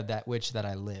area that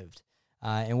I lived.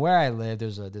 And where I live,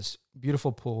 there's this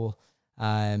beautiful pool.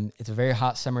 It's a very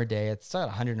hot summer day. It's at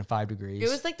 105 degrees. It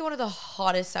was like one of the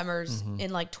hottest summers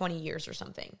in like 20 years or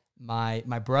something. My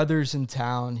brother's in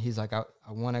town. He's like, I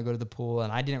want to go to the pool,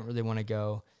 and I didn't really want to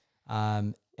go.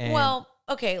 Well,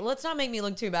 okay, let's not make me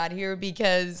look too bad here,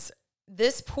 because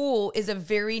this pool is a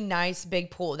very nice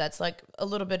big pool that's like a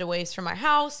little bit away from my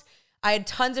house. I had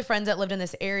tons of friends that lived in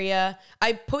this area.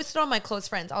 I posted on my close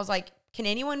friends. I was like, can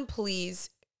anyone please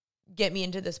get me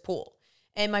into this pool?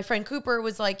 And my friend Cooper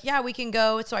was like, yeah, we can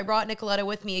go. So I brought Nicoletta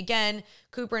with me again.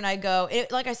 Cooper and I go.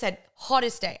 Like I said,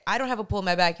 hottest day. I don't have a pool in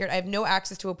my backyard. I have no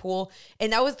access to a pool.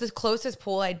 And that was the closest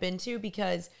pool I'd been to,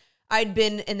 because I'd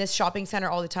been in this shopping center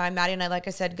all the time. Maddie and I, like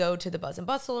I said, go to the Buzz and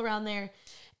Bustle around there.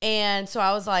 And so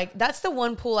I was like, that's the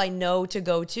one pool I know to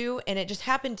go to. And it just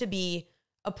happened to be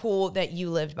a pool that you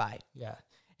lived by. Yeah.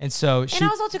 And so I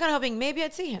was also kind of hoping maybe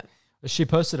I'd see him. She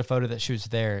posted a photo that she was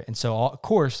there. And so, of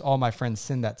course, all my friends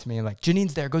send that to me. I'm like,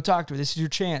 Jeanine's there. Go talk to her. This is your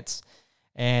chance.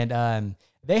 And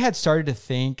they had started to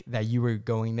think that you were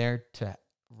going there to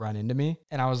run into me.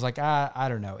 And I was like, I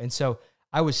don't know. And so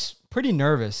I was pretty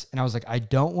nervous. And I was like, I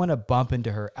don't want to bump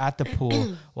into her at the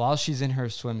pool while she's in her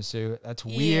swimsuit. That's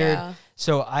weird. Yeah.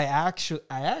 So I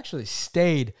actually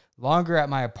stayed longer at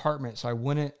my apartment so I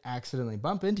wouldn't accidentally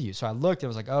bump into you. So I looked, I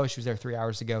was like, oh, she was there 3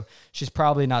 hours ago. She's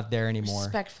probably not there anymore.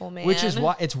 Respectful, man. Which is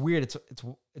why it's weird.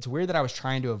 It's weird that I was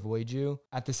trying to avoid you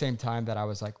at the same time that I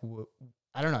was like,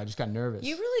 I don't know. I just got nervous.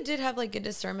 You really did have like good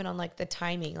discernment on like the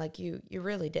timing. Like you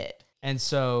really did. And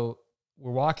so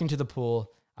we're walking to the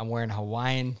pool. I'm wearing a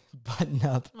Hawaiian button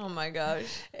up. Oh my gosh.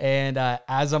 And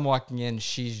as I'm walking in,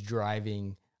 she's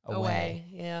driving away.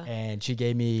 Yeah. And she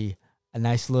gave me a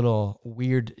nice little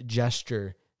weird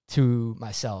gesture to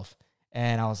myself.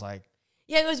 And I was like,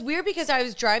 yeah, it was weird because I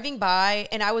was driving by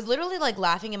and I was literally like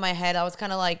laughing in my head. I was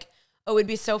kind of like, oh, it'd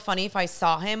be so funny if I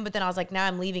saw him. But then I was like, nah,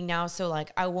 I'm leaving now. So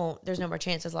like, there's no more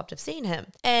chances left of seeing him.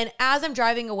 And as I'm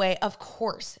driving away, of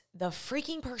course, the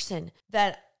freaking person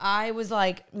that I was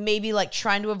like, maybe like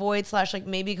trying to avoid / like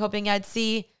maybe hoping I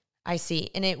see.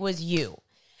 And it was you.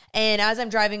 And as I'm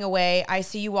driving away, I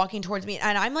see you walking towards me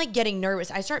and I'm like getting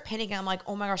nervous. I start panicking. I'm like,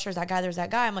 oh my gosh, there's that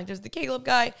guy. I'm like, there's the Kaleb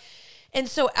guy. And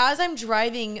so as I'm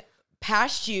driving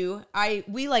past you,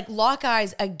 we like lock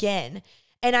eyes again.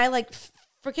 And I like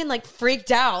freaking like freaked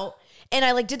out. And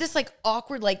I like did this like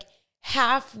awkward, like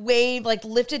half wave, like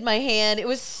lifted my hand. It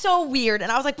was so weird.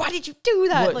 And I was like, why did you do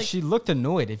that? Well, like, she looked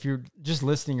annoyed. If you're just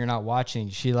listening, you're not watching.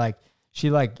 She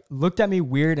looked at me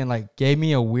weird and like gave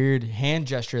me a weird hand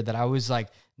gesture that I was like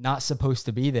not supposed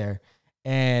to be there.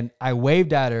 And I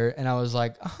waved at her and I was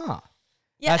like,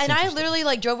 yeah. And I literally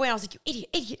like drove away and I was like,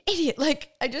 you idiot. Like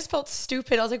I just felt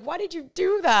stupid. I was like, why did you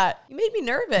do that? You made me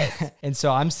nervous. And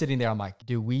so I'm sitting there. I'm like,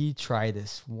 do we try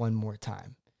this one more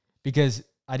time? Because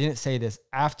I didn't say this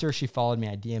after she followed me.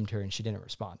 I DM'd her and she didn't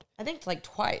respond. I think like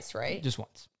twice, right? Just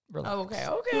once. Relax.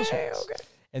 Oh, okay.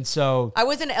 And so I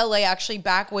was in LA actually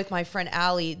back with my friend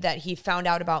Allie that he found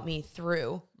out about me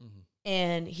through.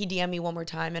 And he DM'd me one more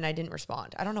time and I didn't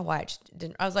respond. I don't know why. I just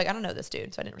didn't. I was like, I don't know this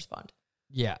dude. So I didn't respond.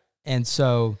 Yeah. And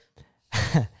so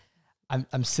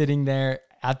I'm sitting there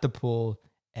at the pool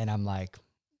and I'm like,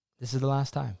 this is the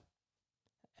last time.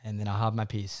 And then I'll have my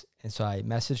peace. And so I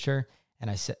messaged her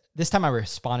and I said, this time I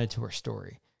responded to her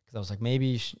story because I was like,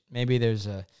 maybe there's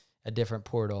a different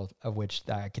portal of which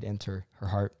that I could enter her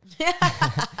heart.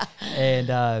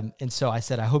 And so I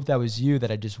said, I hope that was you that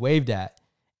I just waved at.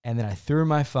 And then I threw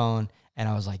my phone and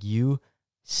I was like, you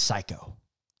psycho.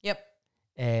 Yep.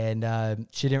 And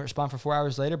she didn't respond for 4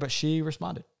 hours later, but she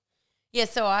responded. Yeah,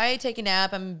 so I take a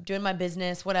nap. I'm doing my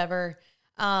business, whatever.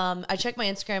 I check my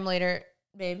Instagram later,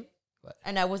 babe. What?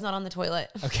 And I was not on the toilet.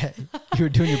 Okay. You were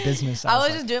doing your business. I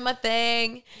was just doing my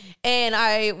thing. And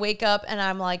I wake up and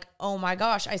I'm like, oh my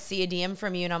gosh, I see a DM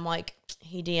from you. And I'm like,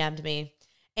 he DM'd me.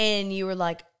 And you were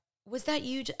like, was that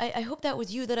you? I hope that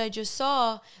was you that I just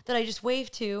saw, that I just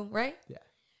waved to, right? Yeah.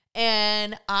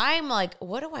 And I'm like,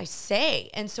 what do I say?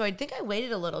 And so I think I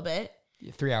waited a little bit.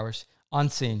 3 hours on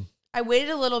scene. I waited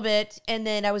a little bit and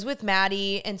then I was with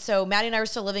Maddie. And so Maddie and I were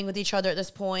still living with each other at this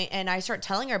point. And I start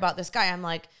telling her about this guy. I'm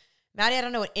like, Maddie, I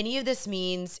don't know what any of this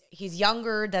means. He's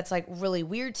younger. That's like really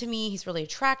weird to me. He's really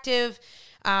attractive.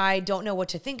 I don't know what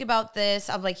to think about this.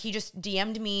 I'm like, he just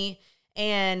DM'd me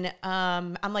and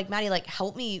I'm like, Maddie, like,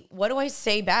 help me. What do I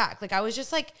say back? Like, I was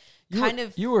just like,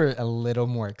 you were a little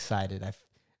more excited. I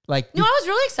was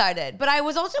really excited, but I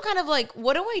was also kind of like,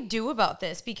 what do I do about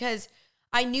this? Because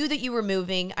I knew that you were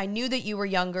moving. I knew that you were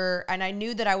younger, and I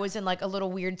knew that I was in like a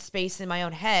little weird space in my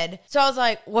own head. So I was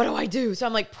like, what do I do? So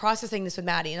I'm like processing this with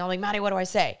Maddie, and I'm like, Maddie, what do I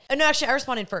say? And no, actually, I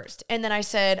responded first. And then I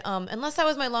said, unless that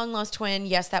was my long lost twin,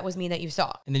 yes, that was me that you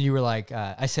saw. And then you were like,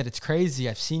 I said, it's crazy.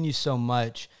 I've seen you so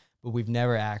much, but we've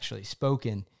never actually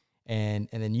spoken. And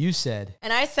then you said...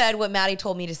 And I said what Maddie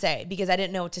told me to say because I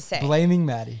didn't know what to say. Blaming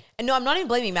Maddie. And no, I'm not even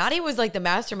blaming. Maddie was like the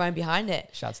mastermind behind it.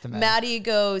 Shouts to Maddie. Maddie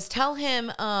goes, tell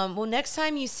him, well, next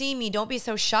time you see me, don't be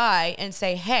so shy and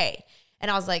say, hey. And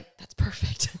I was like, that's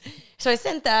perfect. So I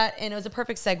sent that and it was a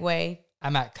perfect segue.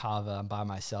 I'm at Kava. I'm by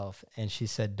myself. And she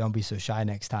said, don't be so shy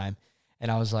next time. And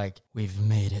I was like, we've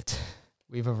made it.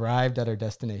 We've arrived at our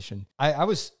destination. I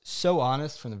was so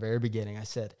honest from the very beginning. I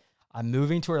said, I'm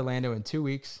moving to Orlando in 2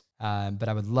 weeks. But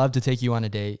I would love to take you on a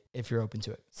date if you're open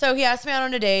to it. So he asked me out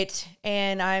on a date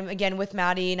and I'm again with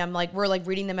Maddie and I'm like, we're like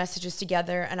reading the messages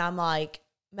together and I'm like,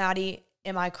 Maddie,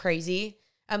 am I crazy?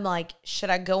 I'm like,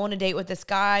 should I go on a date with this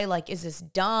guy? Like, is this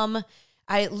dumb?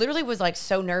 I literally was like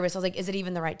so nervous. I was like, is it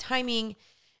even the right timing?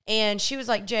 And she was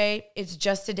like, Jay, it's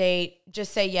just a date.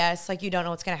 Just say yes. Like, you don't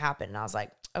know what's going to happen. And I was like,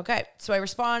 okay. So I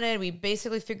responded. We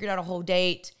basically figured out a whole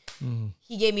date.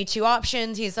 He gave me 2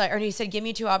 options. He said, give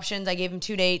me 2 options. I gave him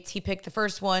 2 dates. He picked the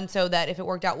first one so that if it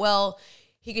worked out well,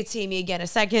 he could see me again a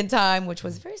second time, which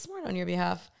was very smart on your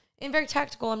behalf and very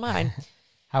tactical on mine.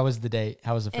 How was the date?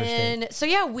 How was the first date? And so,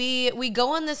 yeah, we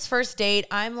go on this first date.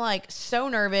 I'm like so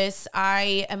nervous.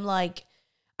 I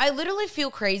literally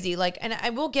feel crazy. Like, and I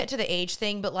will get to the age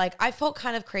thing, but like, I felt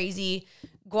kind of crazy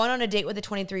going on a date with a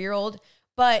 23-year-old.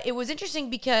 But it was interesting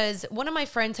because one of my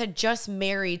friends had just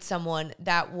married someone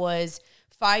that was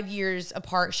 5 years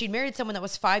apart. She'd married someone that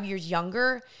was 5 years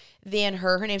younger than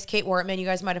her. Her name's Kate Wortman. You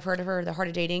guys might have heard of her, The Heart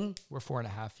of Dating. We're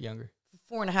 4.5 younger.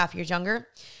 4.5 years younger.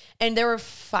 And they were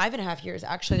 5.5 years,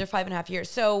 actually. They're 5.5 years.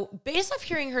 So based off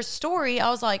hearing her story, I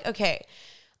was like, okay,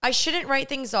 I shouldn't write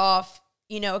things off,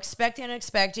 expect the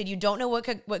unexpected. You don't know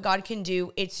what God can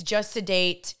do. It's just a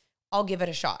date. I'll give it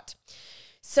a shot.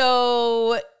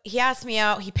 So he asked me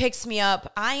out. He picks me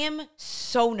up. I am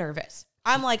so nervous.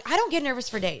 I'm like, I don't get nervous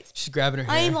for dates. She's grabbing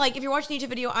her hair. I'm like, if you're watching the YouTube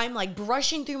video, I'm like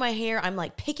brushing through my hair. I'm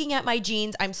like picking at my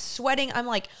jeans. I'm sweating. I'm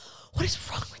like, what is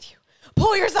wrong with you?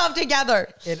 Pull yourself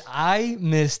together. And I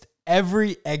missed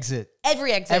every exit.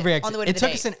 Every exit on the way to the date. It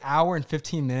took us an hour and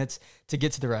 15 minutes to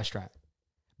get to the restaurant.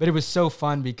 But it was so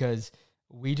fun because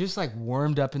we just like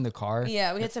warmed up in the car.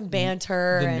 Yeah, we had some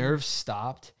banter. The nerves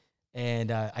stopped.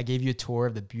 And I gave you a tour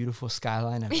of the beautiful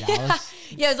skyline of Dallas.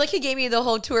 Yeah, it's like he gave me the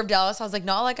whole tour of Dallas. I was like,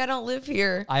 not like I don't live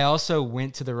here. I also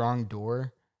went to the wrong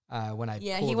door when I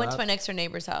Yeah, he went to my next door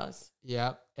neighbor's house.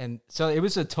 Yeah, and so it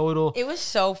was a total... It was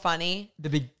so funny.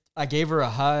 I gave her a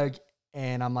hug,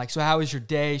 and I'm like, so how was your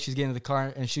day? She's getting in the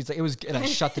car, and she's like, it was... And I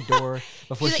shut the door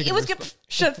before she could... It was good.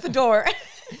 Shuts the door.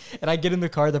 And I get in the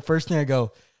car, the first thing I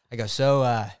go,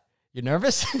 so... you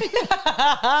nervous?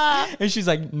 And she's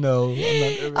like, no, I'm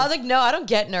not nervous. I was like, no, I don't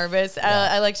get nervous. Yeah.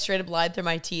 I like straight up lied through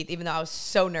my teeth, even though I was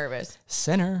so nervous.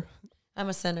 Sinner. I'm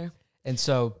a sinner. And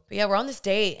so. But yeah, we're on this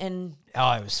date and.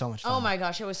 Oh, it was so much fun. Oh my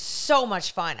gosh, it was so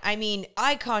much fun. I mean,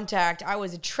 eye contact. I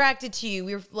was attracted to you.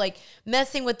 We were like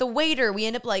messing with the waiter. We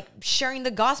end up like sharing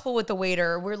the gospel with the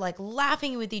waiter. We're like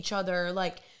laughing with each other.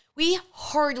 Like we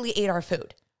hardly ate our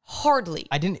food. Hardly.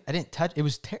 I didn't touch. It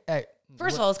was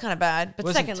First of all, it's kind of bad, but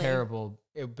secondly, terrible,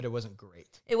 but it wasn't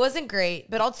great. It wasn't great,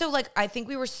 but also like I think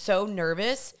we were so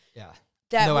nervous, yeah,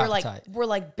 that we're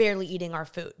like barely eating our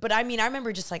food. But I mean, I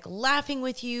remember just like laughing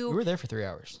with you. We were there for 3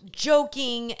 hours,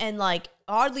 joking, and like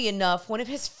oddly enough, one of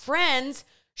his friends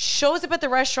shows up at the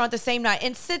restaurant the same night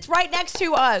and sits right next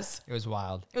to us. It was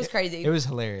wild. It was crazy. It was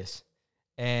hilarious,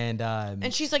 and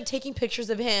she's like taking pictures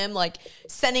of him, like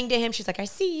sending to him. She's like, "I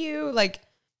see you." Like,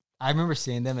 I remember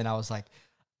seeing them, and I was like.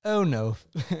 Oh no.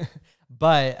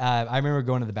 But I remember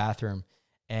going to the bathroom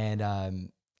and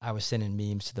I was sending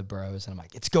memes to the bros and I'm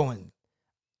like, it's going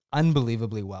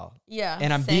unbelievably well. Yeah.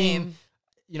 And I'm being,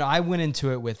 I went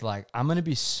into it with like, I'm going to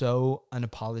be so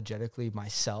unapologetically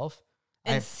myself.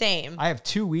 And same. I have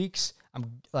 2 weeks.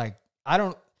 I'm like,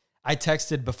 I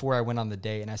texted before I went on the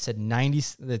date and I said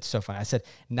that's so funny. I said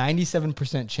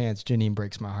 97% chance Jeanine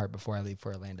breaks my heart before I leave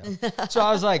for Orlando. So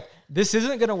I was like, this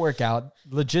isn't going to work out.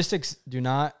 Logistics do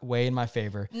not weigh in my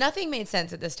favor. Nothing made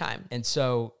sense at this time. And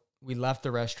so we left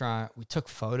the restaurant. We took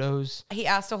photos. He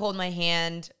asked to hold my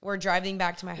hand. We're driving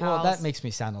back to my house. Well, that makes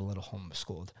me sound a little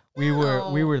homeschooled. We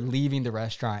were leaving the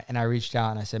restaurant, and I reached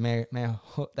out and I said, "May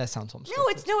that sounds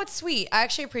homeschooled." No, it's sweet. I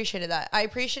actually appreciated that. I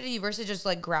appreciated you versus just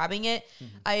like grabbing it.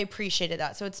 I appreciated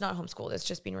that. So it's not homeschooled. It's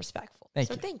just being respectful.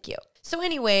 Thank you. So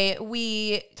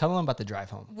anyway, tell them about the drive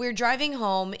home. We're driving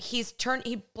home. He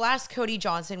blasts Cody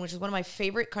Johnson, which is one of my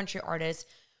favorite country artists.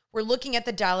 We're looking at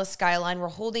the Dallas skyline. We're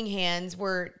holding hands.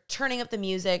 We're turning up the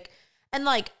music. And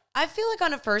like, I feel like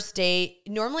on a first date,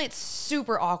 normally it's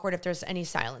super awkward if there's any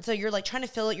silence. So you're like trying to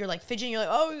fill it. You're like fidgeting. You're like,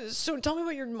 oh, so tell me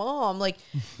about your mom. Like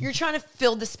you're trying to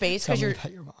fill the space because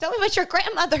tell me about your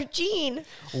grandmother, Jean.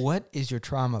 What is your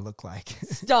trauma look like?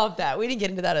 Stop that. We didn't get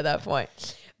into that at that point.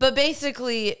 But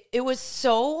basically, it was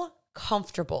so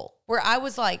comfortable where I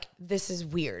was like, this is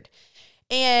weird.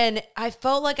 And I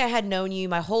felt like I had known you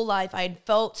my whole life. I had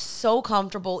felt so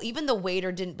comfortable. Even the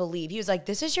waiter didn't believe. He was like,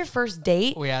 this is your first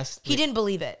date? He didn't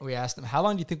believe it. We asked him, how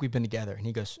long do you think we've been together? And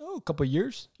he goes, a couple of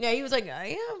years. Yeah, he was like, yeah,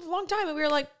 a long time. And we were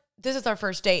like, this is our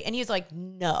first date. And he was like,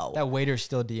 no. That waiter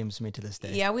still DMs me to this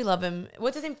day. Yeah, we love him.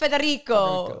 What's his name?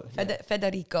 Federico.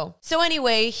 Federico. So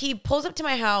anyway, he pulls up to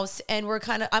my house and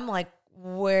I'm like,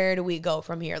 where do we go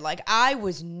from here? Like I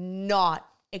was not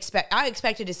I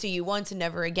expected to see you once and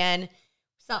never again.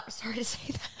 Sorry to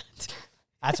say that.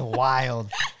 That's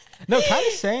wild. No, kind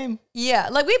of same. Yeah,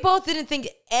 like we both didn't think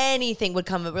anything would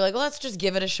come. We're like, well, let's just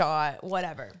give it a shot,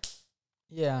 whatever.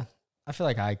 Yeah, I feel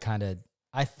like I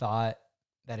thought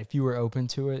that if you were open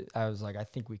to it, I was like, I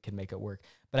think we could make it work.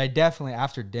 But I definitely,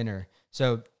 after dinner,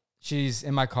 so she's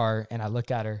in my car and I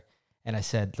look at her and I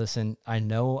said, listen, I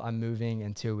know I'm moving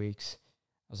in 2 weeks.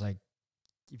 I was like,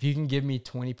 if you can give me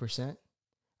 20%,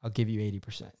 I'll give you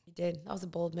 80%. He did. That was a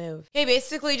bold move. He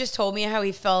basically just told me how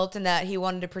he felt and that he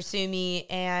wanted to pursue me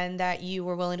and that you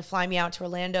were willing to fly me out to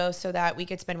Orlando so that we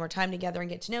could spend more time together and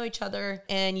get to know each other.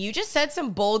 And you just said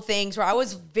some bold things where I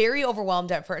was very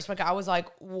overwhelmed at first. Like I was like,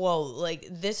 whoa, like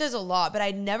this is a lot. But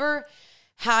I never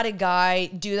had a guy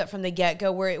do that from the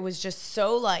get-go where it was just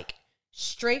so like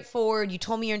straightforward. You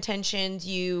told me your intentions.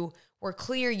 You were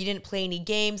clear. You didn't play any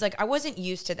games. Like I wasn't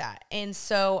used to that. And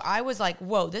so I was like,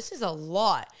 whoa, this is a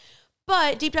lot.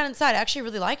 But deep down inside, I actually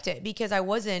really liked it because I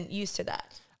wasn't used to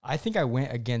that. I think I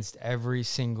went against every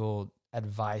single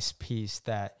advice piece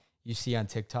that you see on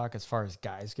TikTok as far as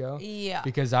guys go. Yeah.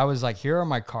 Because I was like, here are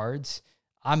my cards.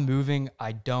 I'm moving.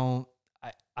 I'm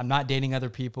not dating other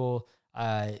people.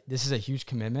 This is a huge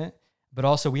commitment. But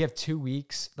also we have 2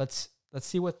 weeks. Let's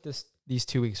see what these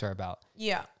 2 weeks are about.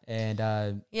 Yeah.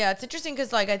 And yeah, it's interesting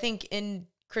because like I think in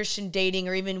Christian dating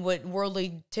or even what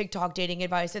worldly TikTok dating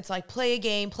advice, it's like play a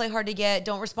game, play hard to get,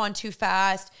 don't respond too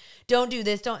fast, don't do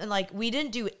this, and like we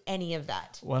didn't do any of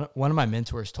that. One of my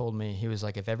mentors told me, he was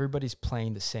like, if everybody's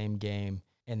playing the same game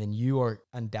and then you are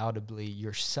undoubtedly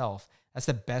yourself, that's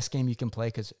the best game you can play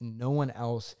because no one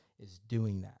else is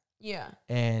doing that. Yeah.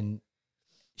 And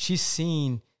she's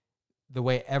seen the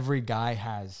way every guy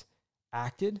has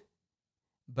acted,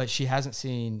 but she hasn't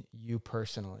seen you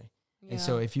personally. Yeah. And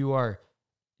so if you are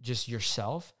just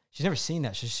yourself, she's never seen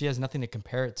that. She has nothing to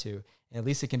compare it to. And at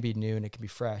least it can be new and it can be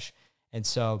fresh. And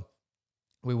so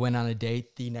we went on a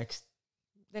date the next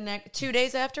 2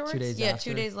 days afterwards. 2 days yeah,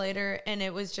 after. 2 days later. And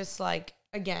it was just like,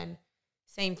 again,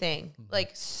 same thing. Mm-hmm.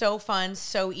 Like so fun,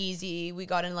 so easy. We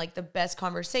got in like the best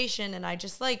conversation. And I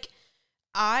just like,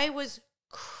 I was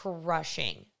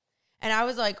crushing. And I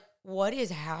was like, what is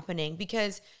happening?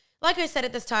 Because like I said,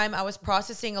 at this time, I was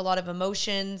processing a lot of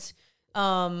emotions.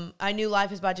 I knew life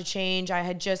was about to change. I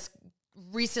had just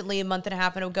recently, a month and a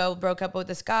half ago, broke up with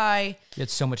this guy. You had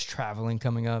so much traveling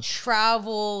coming up.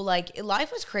 Like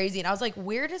life was crazy. And I was like,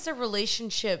 where does a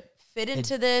relationship fit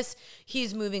into this?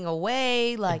 He's moving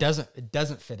away. Like it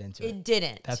doesn't fit into it. It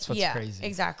didn't. That's what's crazy.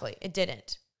 Exactly. It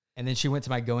didn't. And then she went to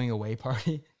my going away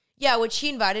party. Yeah, which he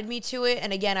invited me to it.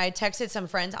 And again, I texted some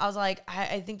friends. I was like,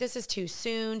 I think this is too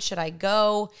soon. Should I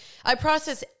go? I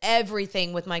processed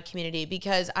everything with my community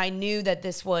because I knew that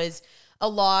this was a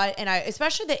lot. And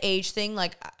especially the age thing,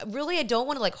 like really, I don't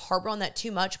want to like harbor on that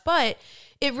too much, but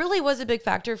it really was a big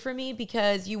factor for me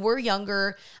because you were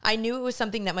younger. I knew it was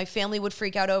something that my family would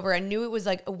freak out over. I knew it was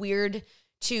like a weird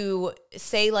to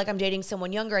say like I'm dating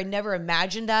someone younger. I never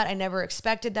imagined that. I never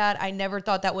expected that. I never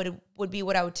thought that would be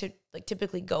what I would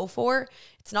typically go for.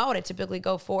 It's not what I typically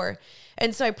go for.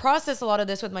 And so I processed a lot of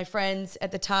this with my friends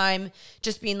at the time,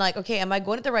 just being like, okay, am I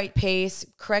going at the right pace?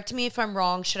 Correct me if I'm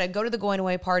wrong. Should I go to the going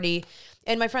away party?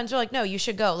 And my friends were like, no, you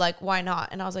should go. Like, why not?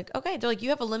 And I was like, okay. They're like, you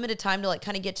have a limited time to like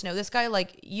kind of get to know this guy.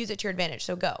 Like use it to your advantage.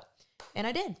 So go. And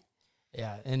I did.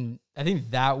 Yeah. And I think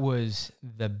that was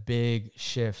the big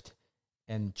shift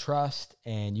and trust,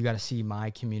 and you got to see my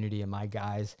community and my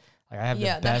guys. Like I have the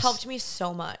best, that helped me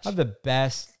so much. I have the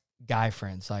best guy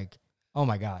friends. Like, oh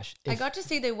my gosh. I got to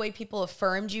see the way people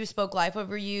affirmed you, spoke life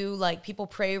over you, like people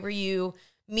pray over you,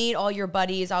 meet all your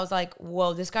buddies. I was like,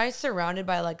 whoa, this guy's surrounded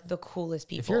by like the coolest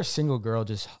people. If you're a single girl,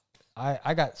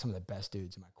 I got some of the best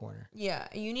dudes in my corner. Yeah,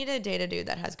 you need to date a dude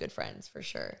that has good friends for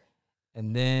sure.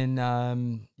 And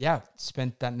then,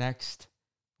 spent that next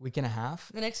week and a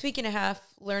half. The next week and a half,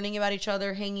 learning about each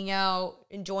other, hanging out,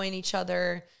 enjoying each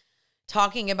other,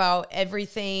 talking about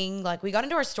everything. Like we got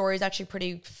into our stories actually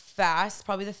pretty fast,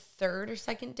 probably the third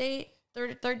date.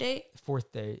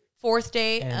 Fourth date.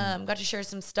 Got to share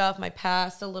some stuff, my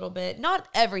past a little bit. Not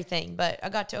everything, but I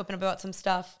got to open up about some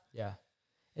stuff. Yeah.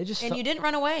 You didn't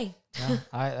run away.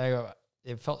 Yeah,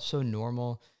 it felt so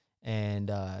normal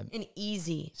and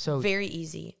easy. So very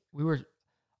easy. We were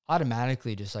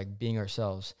automatically just like being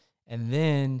ourselves. And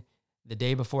then the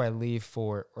day before I leave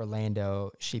for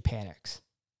Orlando, she panics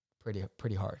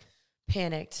pretty hard.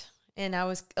 Panicked. And I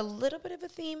was a little bit of a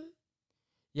theme.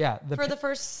 Yeah. For the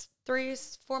first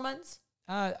 3-4 months.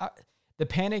 The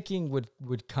panicking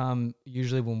would come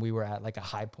usually when we were at like a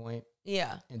high point.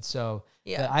 Yeah. And so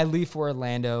I leave for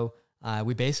Orlando.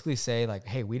 We basically say like,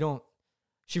 hey,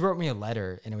 she wrote me a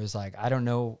letter and it was like, I don't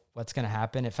know what's going to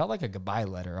happen. It felt like a goodbye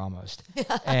letter almost.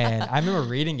 And I remember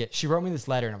reading it. She wrote me this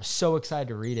letter and I was so excited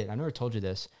to read it. I never told you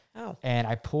this. Oh. And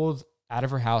I pulled out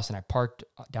of her house and I parked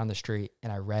down the street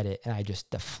and I read it and I just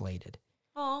deflated.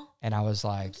 Oh. And I was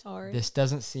like, this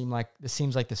seems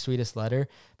like the sweetest letter,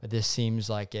 but this seems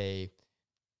like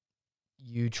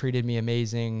you treated me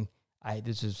amazing.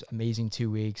 This was amazing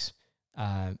 2 weeks.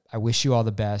 I wish you all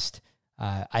the best.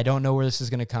 I don't know where this is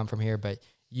going to come from here, but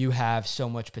you have so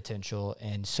much potential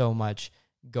and so much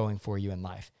going for you in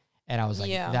life. And I was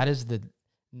like, that is the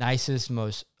nicest,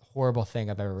 most horrible thing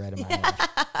I've ever read in my life.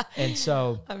 And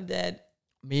so I'm dead.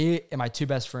 Me and my two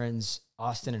best friends,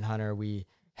 Austin and Hunter, we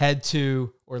head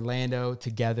to Orlando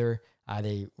together.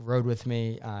 They rode with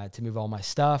me to move all my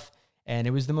stuff. And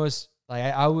it was the most,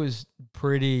 I was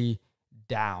pretty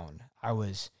down. I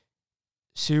was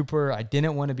I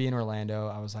didn't want to be in Orlando.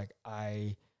 I was like,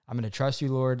 I'm going to trust you,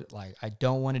 Lord. Like, I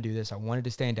don't want to do this. I wanted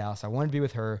to stay in Dallas. I wanted to be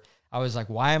with her. I was like,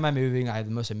 why am I moving? I have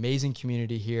the most amazing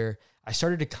community here. I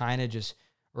started to kind of just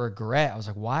regret. I was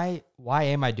like, why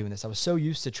am I doing this? I was so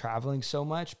used to traveling so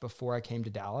much before I came to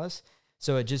Dallas.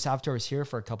 So it just, after I was here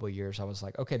for a couple of years, I was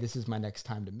like, okay, this is my next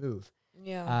time to move.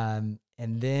 Yeah.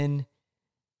 And then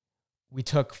we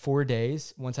took 4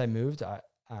 days. Once I moved,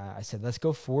 I said, let's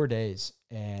go 4 days.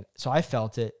 And so I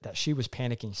felt it, that she was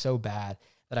panicking so bad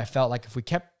that I felt like if we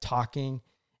kept talking,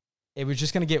 it was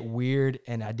just going to get weird.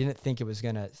 And I didn't think I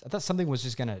thought something was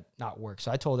just going to not work.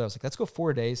 So I told her, I was like, let's go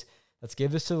 4 days. Let's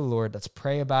give this to the Lord. Let's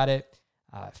pray about it,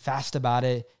 fast about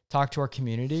it, talk to our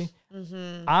community.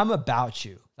 Mm-hmm. I'm about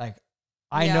you. Like,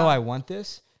 I know I want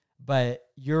this, but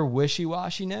your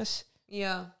wishy-washiness,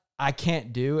 I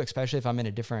can't do, especially if I'm in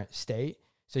a different state.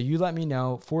 So you let me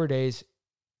know, 4 days,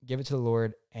 give it to the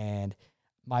Lord. And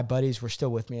my buddies were still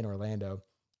with me in Orlando,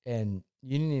 and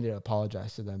you need to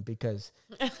apologize to them because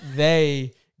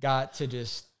they got to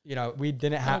just, I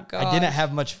didn't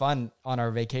have much fun on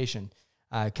our vacation.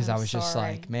 Cause I was just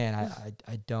like, man,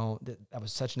 I don't, that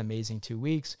was such an amazing 2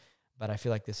 weeks, but I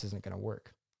feel like this isn't going to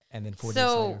work. And then 4 days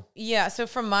later. So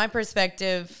from my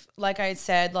perspective, like I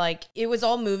said, like it was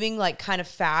all moving like kind of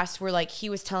fast where like he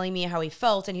was telling me how he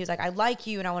felt and he was like, I like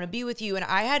you and I want to be with you. And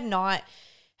I had not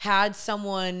had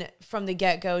someone from the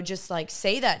get-go just like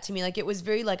say that to me. Like it was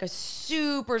very like a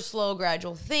super slow,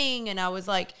 gradual thing. And I was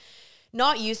like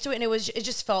not used to it. And it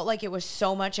just felt like it was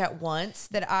so much at once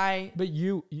that But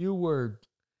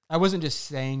I wasn't just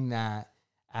saying that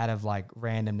out of like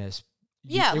randomness.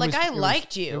 I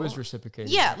liked you. It was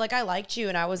reciprocated. Yeah, like I liked you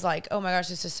and I was like, oh my gosh,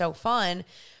 this is so fun.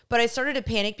 But I started to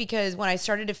panic because when I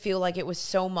started to feel like it was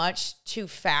so much too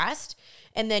fast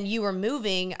and then you were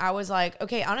moving, I was like,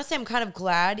 okay, honestly, I'm kind of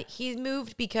glad he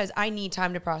moved because I need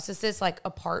time to process this like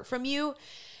apart from you.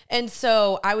 And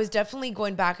so I was definitely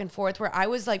going back and forth where I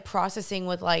was like processing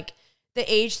with like the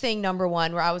age thing, number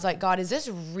one, where I was like, God, is this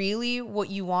really what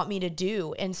you want me to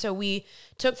do? And so we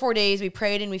took 4 days, we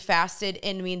prayed and we fasted.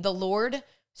 And I mean, the Lord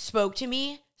spoke to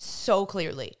me so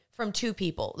clearly from two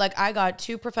people. Like I got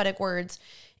two prophetic words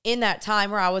in that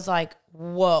time where I was like,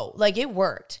 whoa, like it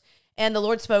worked. And the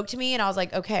Lord spoke to me and I was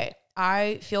like, okay,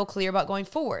 I feel clear about going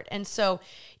forward. And so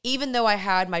even though I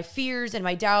had my fears and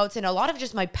my doubts and a lot of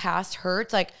just my past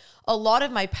hurts, like a lot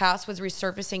of my past was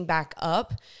resurfacing back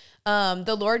up.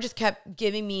 The Lord just kept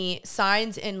giving me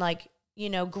signs and like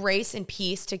grace and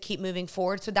peace to keep moving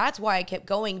forward. So that's why I kept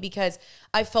going, because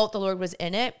I felt the Lord was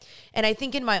in it. And I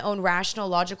think in my own rational,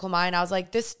 logical mind, I was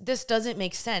like, this doesn't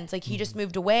make sense. Like, he just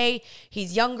moved away.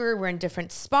 He's younger. We're in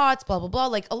different spots, blah, blah, blah.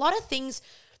 Like, a lot of things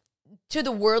to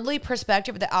the worldly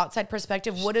perspective, the outside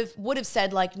perspective would have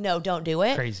said like, no, don't do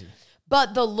it. Crazy.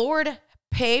 But the Lord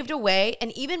paved a way.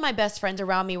 And even my best friends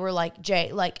around me were like,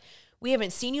 Jay, like, we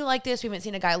haven't seen you like this. We haven't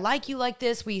seen a guy like you like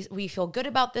this. We feel good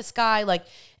about this guy. Like,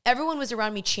 everyone was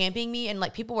around me championing me, and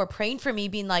like people were praying for me,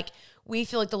 being like, we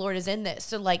feel like the Lord is in this.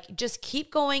 So like, just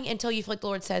keep going until you feel like the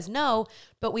Lord says no,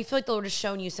 but we feel like the Lord has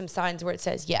shown you some signs where it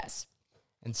says yes.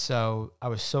 And so I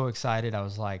was so excited. I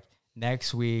was like,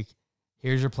 next week,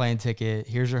 here's your plane ticket.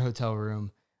 Here's your hotel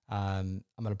room. I'm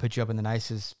going to put you up in the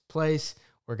nicest place.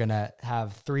 We're going to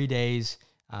have 3 days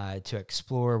to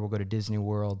explore. We'll go to Disney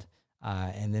World.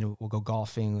 And then we'll go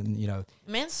golfing, and,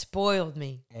 Man spoiled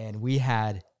me. And we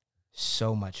had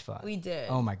so much fun. We did.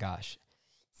 Oh my gosh.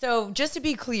 So just to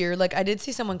be clear, like, I did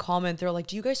see someone comment, they're like,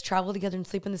 do you guys travel together and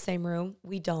sleep in the same room?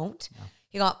 We don't.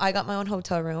 No. I got my own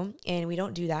hotel room, and we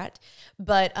don't do that.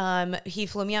 But he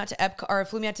flew me out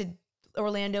to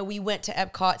Orlando. We went to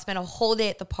Epcot, spent a whole day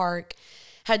at the park,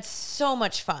 had so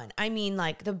much fun. I mean,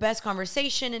 like, the best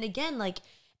conversation. And again, like,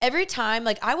 every time,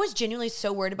 like, I was genuinely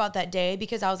so worried about that day,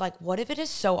 because I was like, what if it is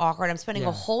so awkward? I'm spending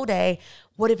a whole day.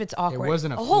 What if it's awkward? It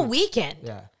wasn't a whole fluke. Weekend.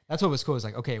 Yeah. That's what was cool. It was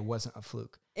like, okay, it wasn't a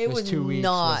fluke. It was 2 weeks.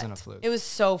 not. Wasn't a fluke. It was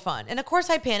so fun. And of course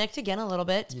I panicked again a little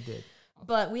bit. You did.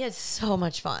 But we had so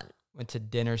much fun. Went to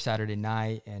dinner Saturday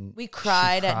night, and we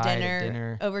cried at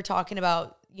dinner over talking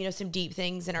about, some deep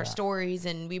things in our stories,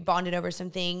 and we bonded over some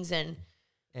things, and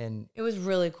it was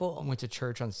really cool. Went to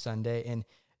church on Sunday, and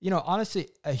honestly,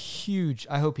 I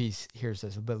hope he hears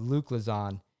this, but Luke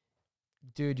Lazan,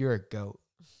 dude, you're a goat.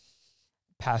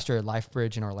 Pastor at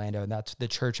LifeBridge in Orlando, and that's the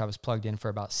church I was plugged in for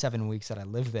about 7 weeks that I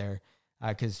lived there,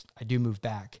 because I do move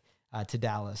back to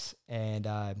Dallas. And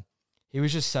he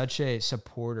was just such a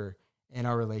supporter in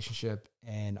our relationship,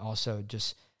 and also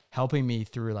just helping me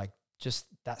through like just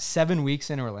that 7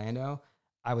 weeks in Orlando.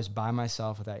 I was by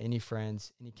myself without any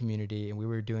friends, any community, and we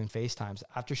were doing FaceTimes.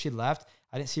 After she left,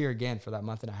 I didn't see her again for that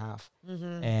month and a half.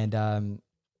 Mm-hmm. And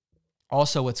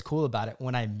also what's cool about it,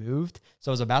 when I moved,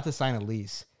 so I was about to sign a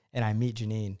lease, and I meet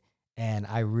Jeanine, and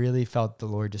I really felt the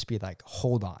Lord just be like,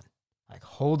 hold on.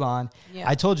 Yeah.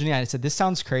 I told Jeanine, I said, this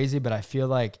sounds crazy, but I feel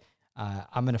like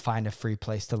I'm going to find a free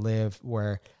place to live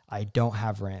where I don't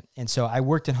have rent. And so I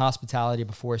worked in hospitality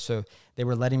before, so they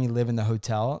were letting me live in the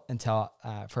hotel until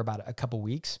for about a couple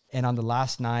weeks. And on the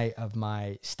last night of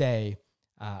my stay,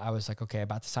 I was like, okay,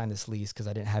 about to sign this lease because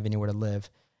I didn't have anywhere to live.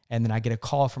 And then I get a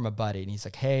call from a buddy, and he's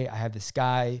like, hey, I have this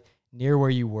guy near where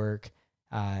you work.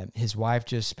 His wife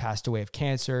just passed away of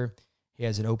cancer. He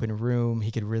has an open room.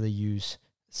 He could really use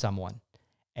someone.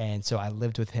 And so I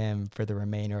lived with him for the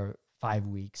remainder of 5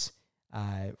 weeks,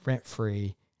 rent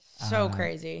free. So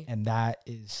crazy. And that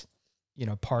is,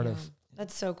 part of.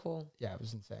 That's so cool. Yeah, it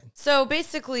was insane. So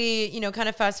basically, kind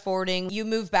of fast forwarding, you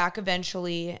moved back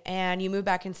eventually, and you moved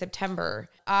back in September.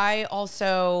 I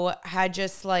also had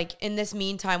just like, in this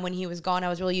meantime, when he was gone, I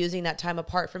was really using that time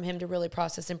apart from him to really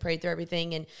process and pray through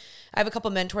everything. And I have a couple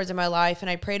mentors in my life, and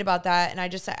I prayed about that. And I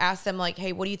just asked them like,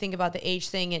 hey, what do you think about the age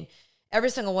thing? And every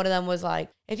single one of them was like,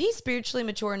 if he's spiritually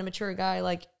mature and a mature guy,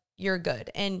 like, you're good.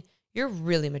 And you're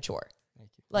really mature. Thank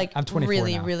you. Like, I'm 24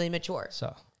 really, now, really mature.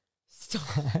 So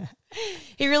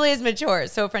he really is mature.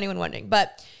 So for anyone wondering,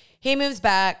 but he moves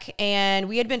back, and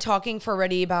we had been talking for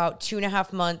already about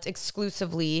 2.5 months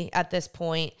exclusively at this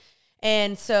point.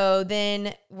 And so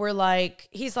then we're like,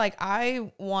 he's like,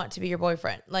 I want to be your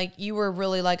boyfriend. Like, you were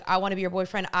really like, I want to be your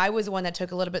boyfriend. I was the one that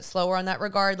took a little bit slower on that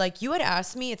regard. Like, you had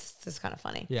asked me, it's kind of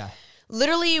funny. Yeah.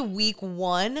 Literally week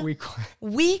one,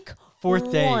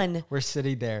 fourth day, we're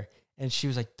sitting there, and she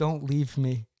was like, don't leave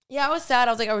me. Yeah, I was sad.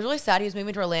 I was really sad he was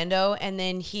moving to Orlando, and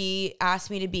then he asked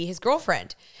me to be his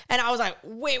girlfriend. And I was like,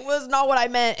 wait, was not what I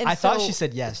meant. And I thought she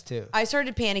said yes too. I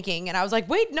started panicking, and I was like,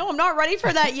 wait, no, I'm not ready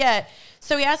for that yet.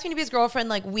 So he asked me to be his girlfriend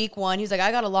like week one. He was like,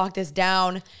 I got to lock this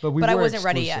down, but I wasn't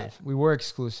ready yet. We were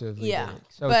exclusively dating.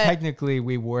 So technically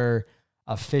we were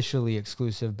officially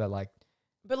exclusive, but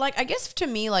I guess to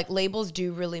me, like, labels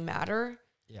do really matter.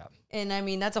 Yeah. And I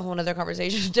mean, that's a whole nother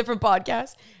conversation, different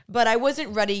podcast. But I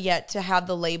wasn't ready yet to have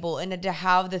the label and to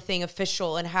have the thing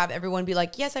official and have everyone be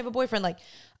like, yes, I have a boyfriend. Like,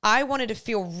 I wanted to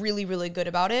feel really, really good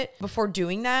about it before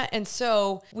doing that. And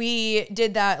so we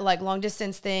did that like long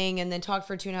distance thing, and then talked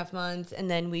for 2.5 months,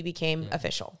 and then we became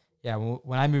official. Yeah.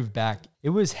 When I moved back,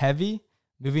 it was heavy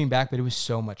moving back, but it was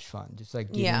so much fun. Just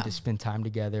like getting to spend time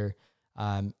together.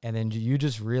 And then you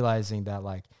just realizing that,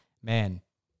 like, man,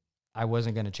 I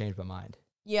wasn't going to change my mind.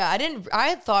 Yeah, I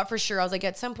had thought for sure, I was like,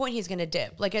 at some point he's going to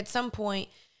dip. Like at some point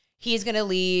he's going to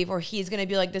leave, or he's going to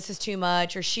be like, this is too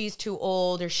much, or she's too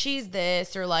old, or she's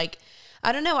this, or like,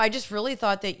 I don't know. I just really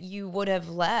thought that you would have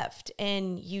left,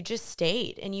 and you just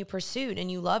stayed and you pursued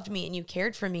and you loved me and you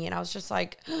cared for me. And I was just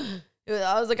like,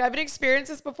 I've been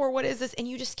experienced this before. What is this? And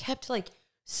you just kept like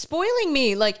spoiling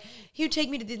me. Like you'd take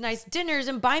me to these nice dinners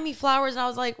and buy me flowers. And I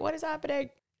was like, what is happening?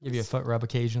 Give you a foot rub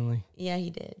occasionally. Yeah, he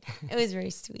did. It was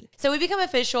very sweet. So we become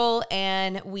official,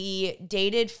 and we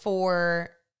dated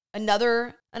for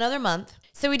another month.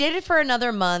 So we dated for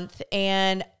another month,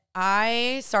 and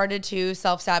I started to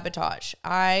self-sabotage.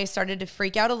 I started to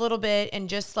freak out a little bit and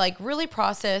just like really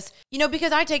process,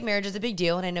 because I take marriage as a big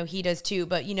deal, and I know he does too,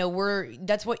 but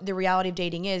that's what the reality of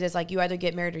dating is like you either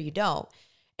get married or you don't.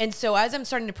 And so as I'm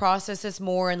starting to process this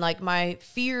more and like my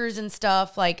fears and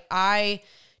stuff, like I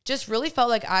just really felt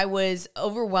like I was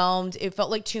overwhelmed. It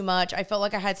felt like too much. I felt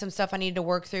like I had some stuff I needed to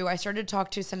work through. I started to talk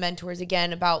to some mentors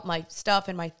again about my stuff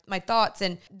and my thoughts.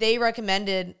 And they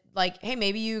recommended like, hey,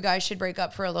 maybe you guys should break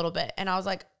up for a little bit. And I was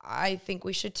like, I think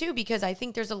we should too, because I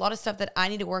think there's a lot of stuff that I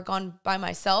need to work on by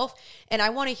myself. And I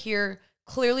want to hear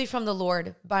clearly from the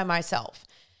Lord by myself.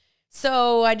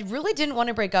 So I really didn't want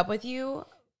to break up with you.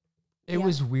 It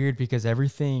was weird because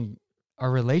our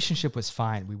relationship was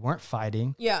fine. We weren't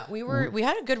fighting. Yeah, we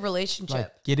had a good relationship.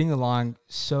 Like getting along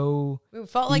so we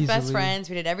felt like easily. best friends.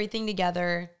 We did everything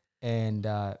together. And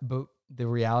but the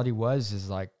reality is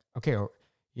like, okay,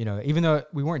 even though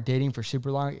we weren't dating for super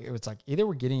long, it was like either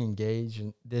we're getting engaged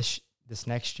in this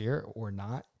next year or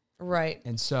not. Right.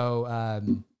 And so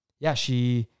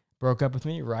she broke up with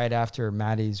me right after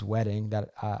Maddie's wedding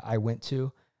that I went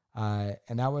to.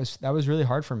 And that was really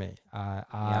hard for me.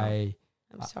 I'm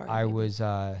sorry. I was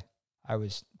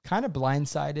kind of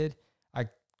blindsided. I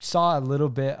saw a little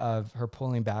bit of her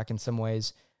pulling back in some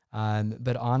ways,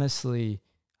 but honestly,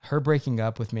 her breaking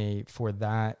up with me for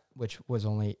that, which was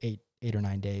only eight or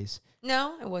 9 days.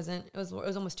 No, it wasn't. It was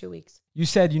almost 2 weeks. You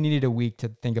said you needed a week to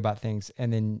think about things,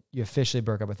 and then you officially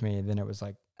broke up with me, and then it was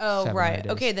like 7 right.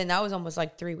 days. Okay, then that was almost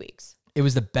like 3 weeks. It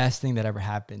was the best thing that ever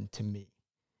happened to me,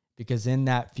 because in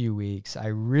that few weeks, I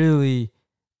really,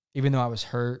 even though I was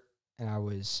hurt and I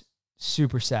was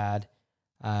super sad,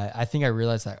 I think I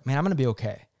realized that, man, I'm going to be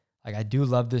okay. Like, I do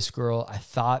love this girl. I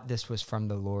thought this was from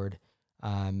the Lord.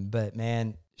 But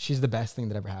man, she's the best thing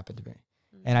that ever happened to me.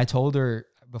 Mm-hmm. And I told her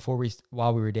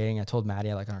while we were dating, I told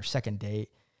Maddie, like on our second date,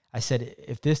 I said,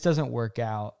 if this doesn't work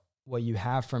out, what you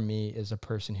have from me is a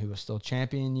person who will still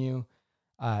champion you.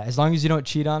 As long as you don't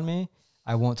cheat on me,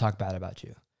 I won't talk bad about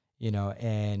you,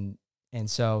 and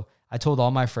so I told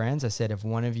all my friends, I said, if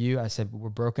one of you, I said, we're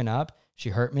broken up. She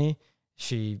hurt me.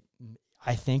 She,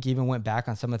 I think, even went back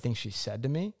on some of the things she said to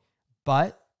me,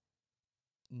 but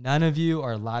none of you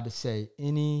are allowed to say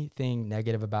anything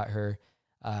negative about her.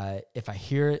 If I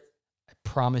hear it, I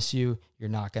promise you, you're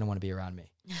not going to want to be around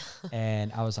me.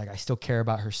 And I was like, I still care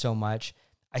about her so much.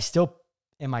 I still,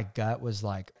 in my gut, was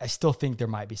like, I still think there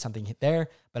might be something there,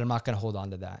 but I'm not going to hold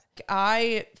on to that.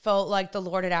 I felt like the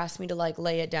Lord had asked me to like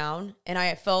lay it down. And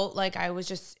I felt like I was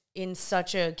just in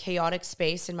such a chaotic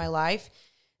space in my life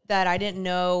that I didn't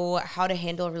know how to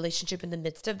handle a relationship in the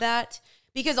midst of that.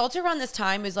 Because also around this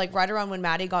time is like right around when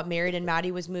Maddie got married and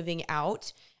Maddie was moving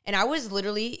out. And I was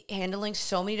literally handling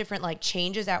so many different like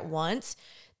changes at once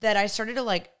that I started to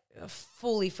like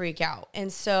fully freak out.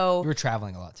 And so you were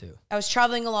traveling a lot too. I was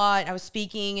traveling a lot. I was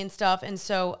speaking and stuff. And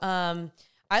so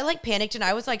I like panicked and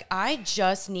I was like, I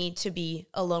just need to be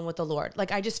alone with the Lord.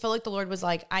 Like, I just felt like the Lord was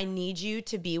like, I need you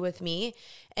to be with me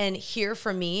and hear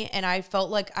from me. And I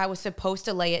felt like I was supposed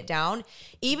to lay it down,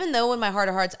 even though in my heart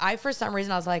of hearts, for some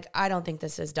reason, I was like, I don't think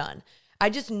this is done. I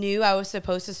just knew I was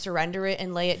supposed to surrender it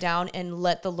and lay it down and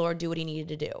let the Lord do what he needed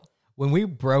to do. When we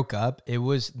broke up, it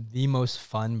was the most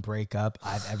fun breakup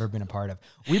I've ever been a part of.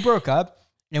 We broke up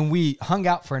and we hung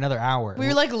out for another hour. We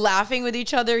were like laughing with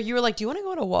each other. You were like, do you want to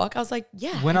go on a walk? I was like,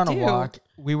 yeah, Went on a walk.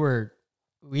 We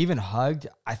even hugged.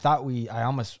 I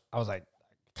was like,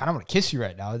 I kind of want to kiss you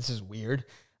right now. This is weird.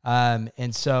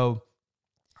 And so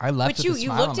I left. But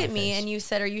you looked at me and you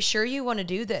said, are you sure you want to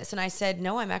do this? And I said,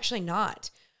 no, I'm actually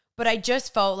not. But I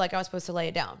just felt like I was supposed to lay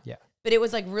it down. Yeah. But it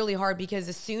was like really hard because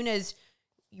as soon as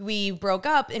we broke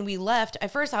up and we left, at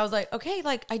first I was like, okay,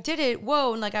 like I did it.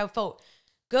 Whoa. And like I felt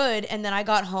good. And then I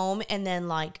got home and then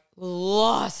like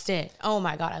lost it. Oh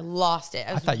my God, I lost it.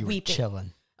 I thought you weeping. were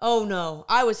chilling. Oh no,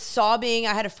 I was sobbing.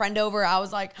 I had a friend over. I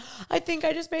was like, I think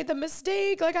I just made the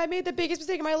mistake. Like I made the biggest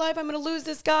mistake in my life. I'm going to lose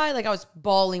this guy. Like I was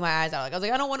bawling my eyes out. Like I was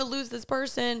like, I don't want to lose this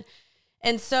person.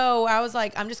 And so I was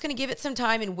like, I'm just going to give it some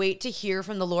time and wait to hear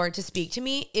from the Lord to speak to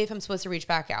me if I'm supposed to reach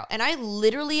back out. And I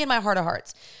literally, in my heart of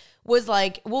hearts, was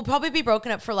like, we'll probably be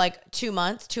broken up for like 2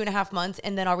 months, 2.5 months.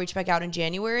 And then I'll reach back out in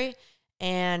January.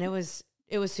 And it was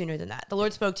sooner than that. The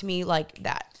Lord spoke to me like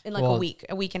that in like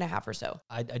a week and a half or so.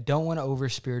 I don't want to over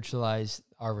spiritualize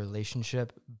our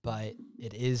relationship, but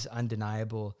it is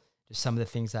undeniable just some of the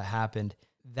things that happened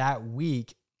that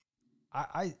week.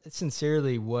 I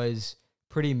sincerely was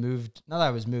pretty moved. Not that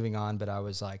I was moving on, but I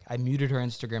was like, I muted her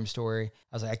Instagram story.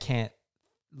 I was like, I can't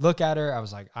look at her. I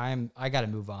was like, I got to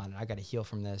move on. I got to heal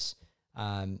from this.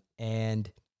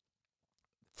 And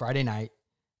Friday night,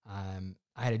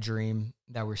 I had a dream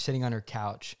that we're sitting on her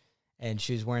couch and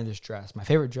she was wearing this dress, my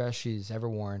favorite dress she's ever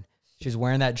worn. She was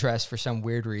wearing that dress for some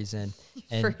weird reason.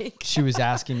 And she was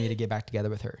asking me to get back together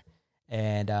with her.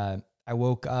 And I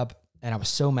woke up and I was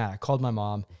so mad. I called my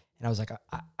mom and I was like,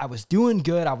 I was doing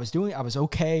good. I was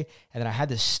okay. And then I had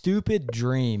this stupid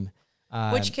dream.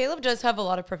 Which Kaleb does have a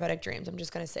lot of prophetic dreams. I'm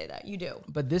just going to say that. You do.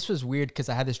 But this was weird because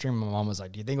I had this dream. My mom was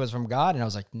like, do you think it was from God? And I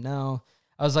was like, no.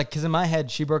 I was like, because in my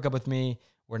head, she broke up with me.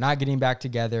 We're not getting back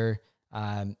together.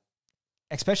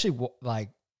 Especially like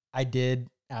I did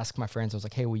ask my friends. I was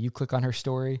like, hey, will you click on her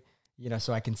story?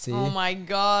 So I can see. Oh my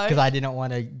God. Because I didn't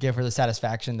want to give her the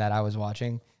satisfaction that I was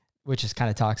watching, which is kind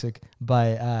of toxic.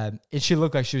 But she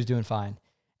looked like she was doing fine.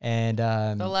 And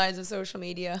the lies of social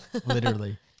media.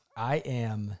 Literally. I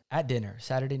am at dinner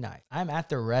Saturday night. I'm at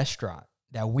the restaurant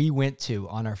that we went to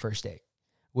on our first date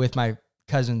with my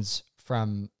cousins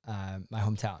from my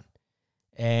hometown.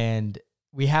 And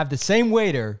we have the same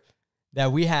waiter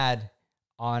that we had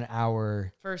on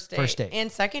our first date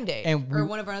and second date, or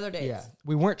one of our other dates. Yeah,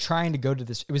 we weren't trying to go to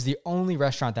this. It was the only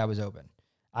restaurant that was open.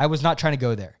 I was not trying to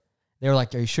go there. They were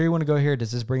like, are you sure you want to go here?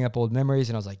 Does this bring up old memories?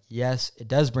 And I was like, yes, it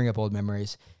does bring up old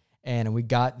memories. And we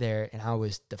got there and I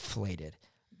was deflated.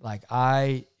 Like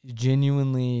I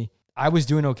was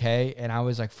doing okay. And I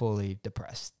was like fully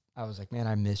depressed. I was like, man,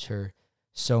 I miss her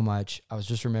so much. I was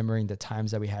just remembering the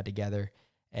times that we had together.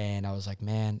 And I was like,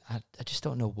 man, I just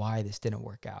don't know why this didn't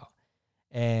work out.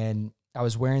 And I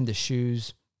was wearing the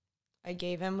shoes. I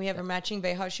gave him. We have our matching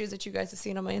Veja shoes that you guys have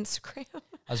seen on my Instagram.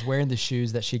 I was wearing the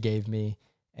shoes that she gave me.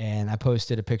 And I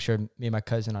posted a picture of me and my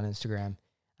cousin on Instagram.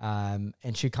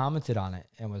 And she commented on it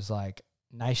and was like,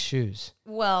 nice shoes.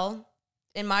 Well,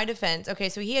 in my defense, okay,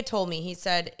 so he had told me, he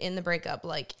said in the breakup,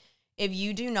 like, if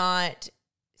you do not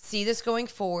see this going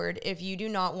forward, if you do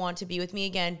not want to be with me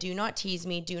again, do not tease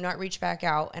me, do not reach back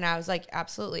out. And I was like,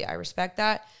 absolutely, I respect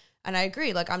that. And I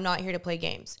agree, like, I'm not here to play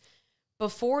games.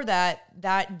 Before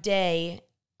that day,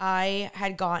 I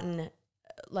had gotten,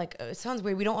 like, it sounds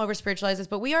weird, we don't over spiritualize this,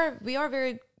 but we are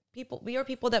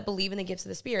people that believe in the gifts of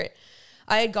the Spirit.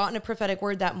 I had gotten a prophetic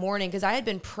word that morning because I had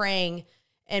been praying.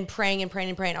 I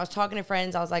was talking to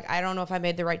friends. I was like, I don't know if I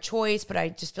made the right choice, but I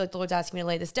just feel like the Lord's asking me to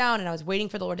lay this down. And I was waiting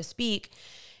for the Lord to speak.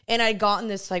 And I'd gotten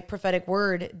this like prophetic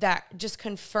word that just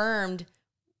confirmed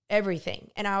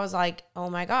everything. And I was like, oh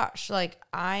my gosh, like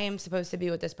I am supposed to be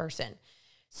with this person.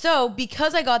 So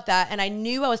because I got that and I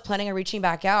knew I was planning on reaching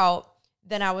back out,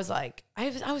 then I was like,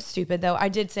 I was stupid though. I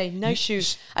did say nice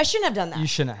shoes. I shouldn't have done that. You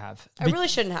shouldn't have. I really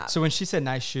shouldn't have. So when she said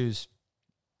nice shoes,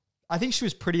 I think she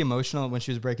was pretty emotional when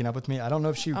she was breaking up with me. I don't know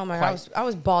if she... Oh my God, I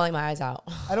was bawling my eyes out.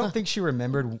 I don't think she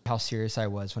remembered how serious I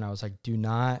was when I was like, do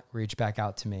not reach back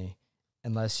out to me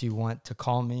unless you want to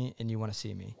call me and you want to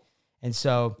see me. And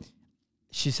so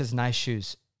she says, nice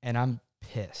shoes. And I'm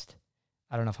pissed.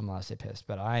 I don't know if I'm allowed to say pissed,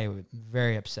 but I was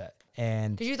very upset.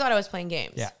 And because you thought I was playing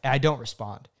games. Yeah. I don't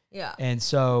respond. Yeah. And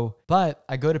so, but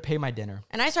I go to pay my dinner.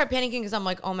 And I start panicking because I'm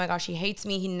like, oh my gosh, he hates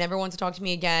me. He never wants to talk to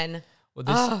me again.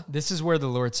 Well, this is where the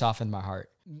Lord softened my heart.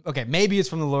 Okay, maybe it's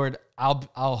from the Lord. I'll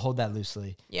hold that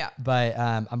loosely. Yeah. But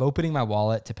I'm opening my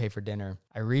wallet to pay for dinner.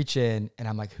 I reach in and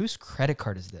I'm like, whose credit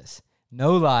card is this?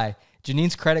 No lie.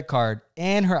 Jeanine's credit card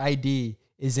and her ID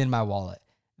is in my wallet.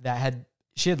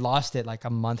 She had lost it like a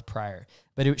month prior,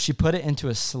 but she put it into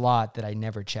a slot that I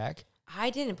never check. I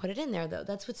didn't put it in there though.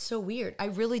 That's what's so weird. I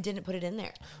really didn't put it in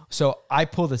there. So I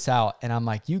pull this out and I'm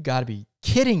like, you gotta be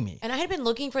kidding me. And I had been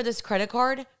looking for this credit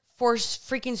card for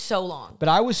freaking so long. But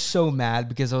I was so mad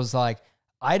because I was like,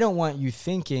 I don't want you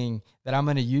thinking that I'm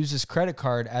going to use this credit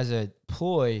card as a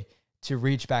ploy to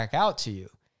reach back out to you.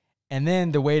 And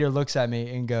then the waiter looks at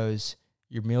me and goes,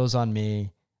 your meal's on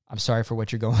me. I'm sorry for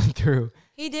what you're going through.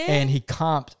 He did? And he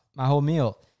comped my whole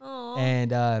meal. Aww.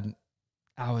 And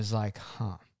I was like,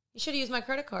 huh. You should have used my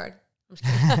credit card. I'm just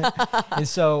kidding. And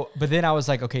so, but then I was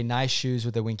like, okay, nice shoes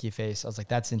with a winky face. I was like,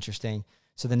 that's interesting.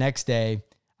 So the next day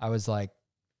I was like,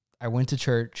 I went to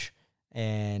church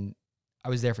and I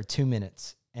was there for 2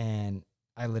 minutes and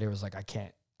I literally was like, I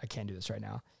can't do this right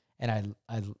now. And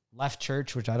I left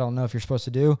church, which I don't know if you're supposed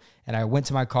to do. And I went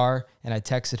to my car and I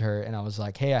texted her and I was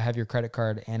like, hey, I have your credit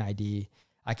card and ID.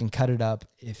 I can cut it up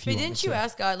if you want. Didn't you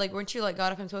ask God, like, weren't you like,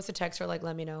 God, if I'm supposed to text her, like,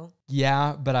 let me know?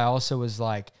 Yeah, but I also was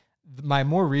like, my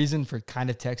more reason for kind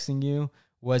of texting you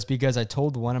was because I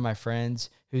told one of my friends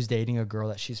who's dating a girl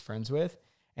that she's friends with,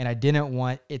 and I didn't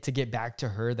want it to get back to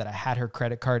her that I had her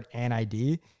credit card and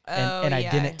ID, and I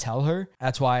didn't tell her.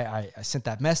 That's why I sent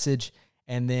that message,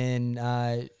 and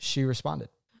then she responded.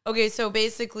 Okay, so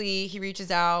basically he reaches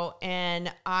out,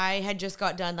 and I had just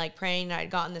got done like praying, and I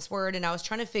had gotten this word, and I was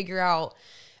trying to figure out,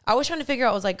 I was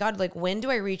like, God, like, when do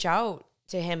I reach out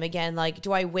to him again? Like,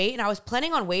 do I wait? And I was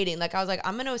planning on waiting. Like, I was like,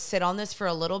 I'm going to sit on this for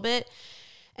a little bit.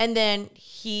 And then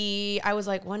I was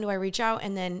like, when do I reach out?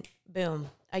 And then boom,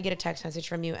 I get a text message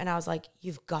from you. And I was like,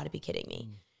 you've got to be kidding me.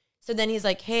 So then he's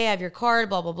like, hey, I have your card,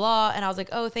 blah, blah, blah. And I was like,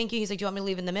 oh, thank you. He's like, do you want me to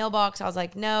leave it in the mailbox? I was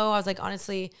like, no. I was like,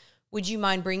 honestly, would you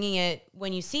mind bringing it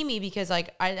when you see me? Because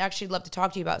like, I'd actually love to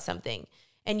talk to you about something.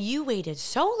 And you waited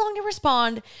so long to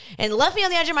respond and left me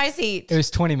on the edge of my seat. It was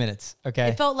 20 minutes. Okay.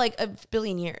 It felt like a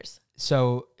billion years.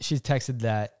 So she texted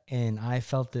that and I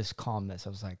felt this calmness. I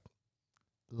was like,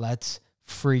 let's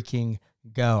freaking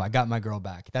go. I got my girl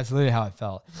back. That's literally how I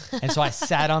felt. And so I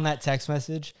sat on that text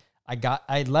message.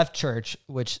 I left church,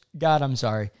 which, God, I'm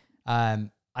sorry.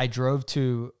 I drove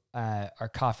to our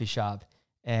coffee shop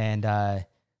and lo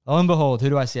and behold, who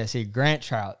do I see? I see Grant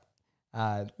Trout,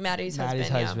 Maddie's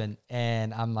husband. Yeah.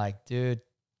 And I'm like, dude,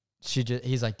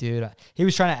 he's like, dude, he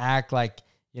was trying to act like,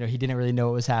 you know, he didn't really know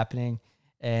what was happening.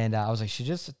 And I was like, she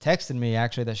just texted me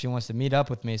actually that she wants to meet up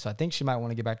with me. So I think she might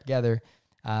want to get back together.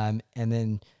 And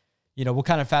then, you know, we'll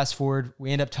kind of fast forward.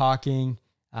 We end up talking.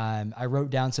 I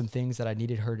wrote down some things that I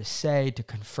needed her to say to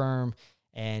confirm,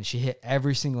 and she hit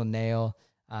every single nail.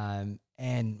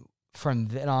 And from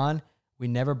then on, we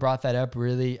never brought that up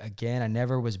really again. I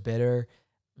never was bitter.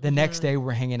 The next day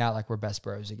we're hanging out like we're best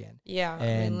bros again. Yeah.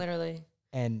 I mean, literally.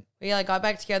 And we like got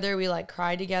back together. We like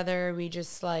cried together. We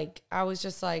just like, I was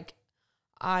just like,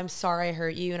 I'm sorry I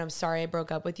hurt you and I'm sorry I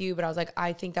broke up with you. But I was like,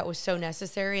 I think that was so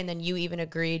necessary. And then you even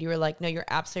agreed. You were like, no, you're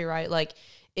absolutely right. Like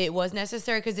it was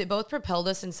necessary because it both propelled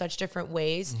us in such different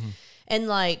ways. And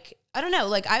like, I don't know,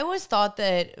 like I always thought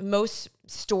that most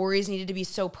stories needed to be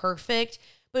so perfect.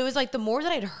 But it was like the more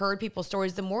that I'd heard people's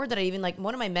stories, the more that I even like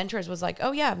one of my mentors was like,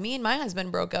 oh yeah, me and my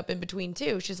husband broke up in between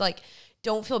too. She's like,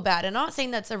 don't feel bad. And I'm not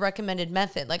saying that's a recommended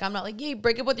method. Like I'm not like, yeah,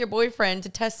 break up with your boyfriend to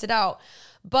test it out.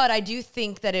 But I do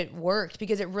think that it worked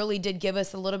because it really did give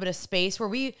us a little bit of space where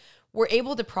we were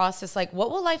able to process like, what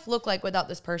will life look like without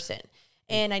this person?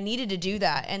 And I needed to do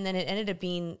that. And then it ended up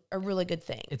being a really good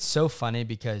thing. It's so funny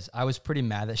because I was pretty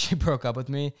mad that she broke up with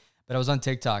me, but I was on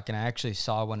TikTok and I actually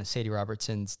saw one of Sadie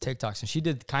Robertson's TikToks and she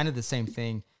did kind of the same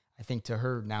thing, I think, to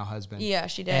her now husband. Yeah,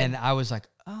 she did. And I was like,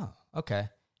 oh, okay.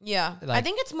 Yeah. Like, I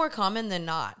think it's more common than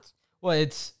not. Well,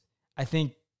 I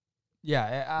think,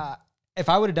 yeah, if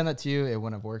I would have done that to you, it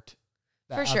wouldn't have worked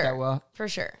that well. For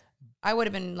sure. I would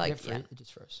have been like, it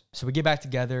just froze. So we get back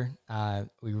together.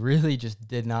 We really just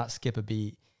did not skip a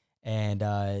beat and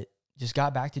just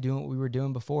got back to doing what we were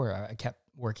doing before. I kept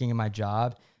working in my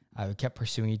job. I kept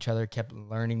pursuing each other, kept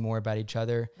learning more about each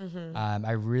other.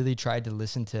 I really tried to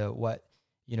listen to what,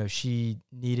 you know, she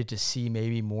needed to see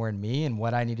maybe more in me and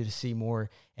what I needed to see more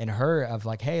in her of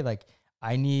like, hey, like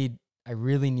I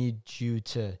really need you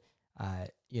to,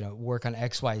 you know, work on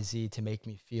X, Y, Z to make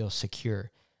me feel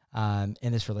secure in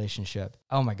this relationship.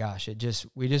 Oh my gosh.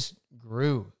 We just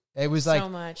grew. It was like so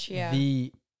much. Yeah.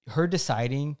 Her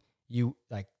deciding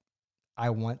I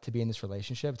want to be in this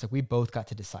relationship. It's like we both got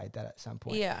to decide that at some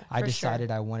point. Yeah. I decided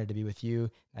I wanted to be with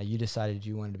you. Now you decided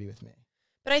you wanted to be with me.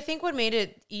 But I think what made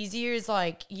it easier is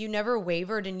like you never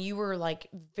wavered and you were like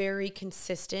very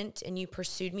consistent and you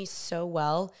pursued me so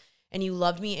well and you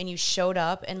loved me and you showed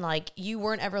up and like you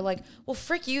weren't ever like, well,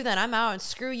 frick you then, I'm out and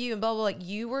screw you and blah, blah. Like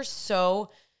you were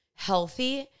so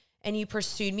healthy and you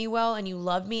pursued me well and you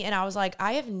loved me. And I was like,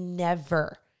 I have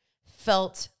never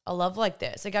felt a love like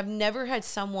this. Like I've never had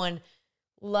someone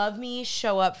love me,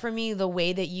 show up for me the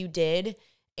way that you did.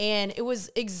 And it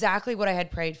was exactly what I had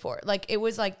prayed for. Like, it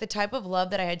was like the type of love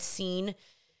that I had seen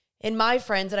in my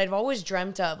friends that I've always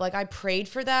dreamt of. Like, I prayed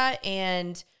for that.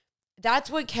 And that's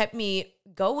what kept me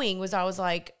going was I was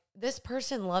like, this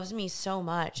person loves me so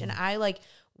much. And I like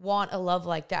want a love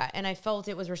like that. And I felt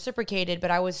it was reciprocated, but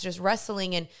I was just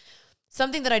wrestling. And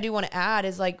something that I do want to add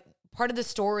is like part of the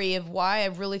story of why I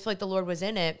really feel like the Lord was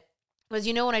in it was,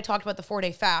 you know, when I talked about the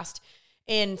 4-day fast,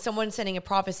 and someone sending a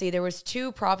prophecy, there was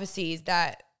 2 prophecies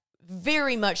that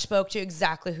very much spoke to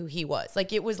exactly who he was.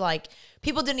 Like, it was like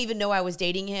people didn't even know I was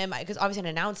dating him because obviously I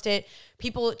announced it.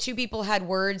 Two people had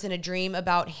words in a dream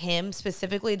about him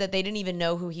specifically that they didn't even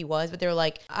know who he was, but they were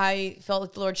like, I felt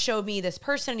like the Lord showed me this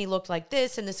person and he looked like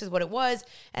this and this is what it was.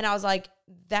 And I was like,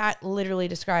 that literally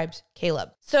describes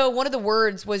Kaleb. So one of the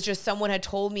words was just someone had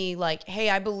told me like, hey,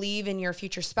 I believe in your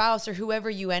future spouse or whoever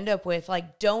you end up with.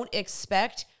 Like, don't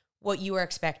expect what you are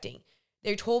expecting.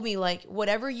 They told me like,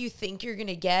 whatever you think you're going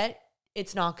to get,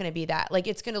 it's not going to be that. Like,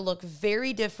 it's going to look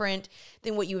very different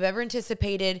than what you've ever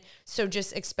anticipated. So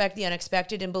just expect the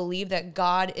unexpected and believe that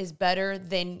God is better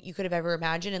than you could have ever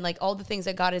imagined. And like all the things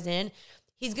that God is in,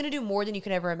 he's going to do more than you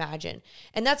could ever imagine.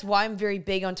 And that's why I'm very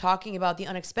big on talking about the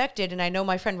unexpected. And I know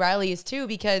my friend Riley is too,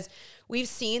 because we've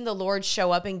seen the Lord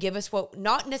show up and give us what,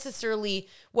 not necessarily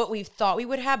what we thought we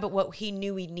would have, but what he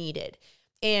knew we needed.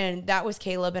 And that was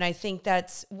Kaleb. And I think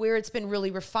that's where it's been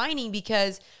really refining,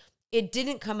 because it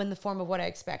didn't come in the form of what I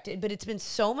expected, but it's been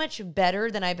so much better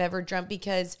than I've ever dreamt,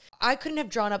 because I couldn't have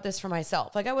drawn up this for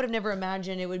myself. Like, I would have never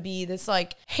imagined it would be this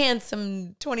like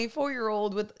handsome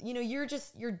 24-year-old with, you know,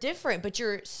 you're different, but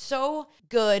you're so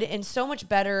good and so much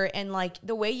better. And like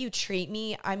the way you treat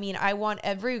me, I mean, I want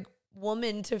every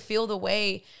woman to feel the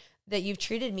way that you've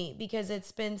treated me, because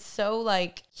it's been so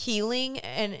like healing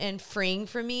and freeing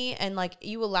for me. And like,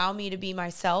 you allow me to be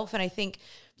myself. And I think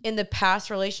in the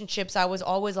past relationships, I was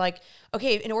always like,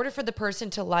 okay, in order for the person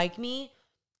to like me,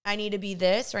 I need to be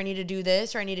this, or I need to do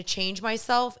this, or I need to change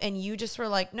myself. And you just were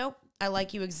like, nope, I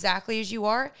like you exactly as you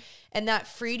are. And that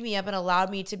freed me up and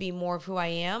allowed me to be more of who I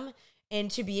am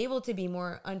and to be able to be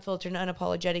more unfiltered and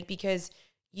unapologetic, because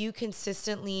you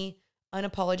consistently,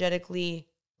 unapologetically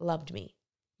loved me.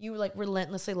 You like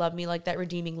relentlessly loved me, like that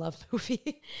Redeeming Love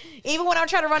movie. Even when I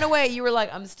try to run away, you were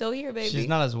like, I'm still here, baby. She's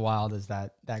not as wild as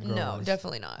that girl No, was.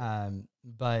 definitely not.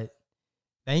 But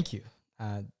thank you.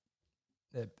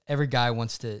 Every guy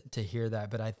wants to hear that,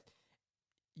 but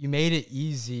you made it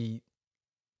easy,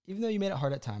 even though you made it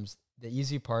hard at times. The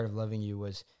easy part of loving you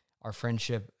was our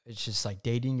friendship. It's just like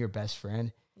dating your best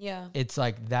friend. Yeah. It's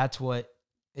like, that's what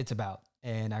it's about.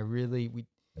 And we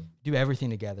do everything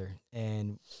together,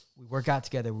 and we work out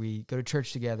together. We go to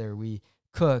church together. We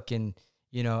cook, and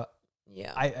you know,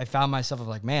 yeah. I found myself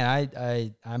like,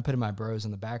 man, I'm putting my bros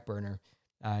on the back burner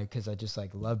because I just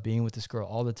like love being with this girl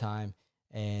all the time.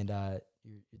 And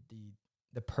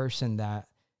the person that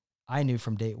I knew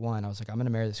from date one, I was like, I'm gonna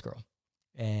marry this girl,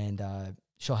 and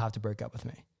she'll have to break up with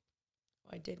me.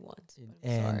 I did once,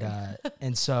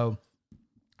 and so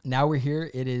now we're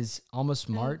here. It is almost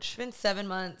March. It's been 7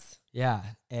 months. Yeah.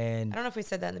 And I don't know if we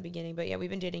said that in the beginning, but yeah, we've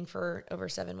been dating for over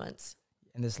 7 months.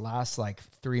 And this last like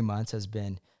 3 months has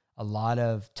been a lot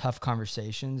of tough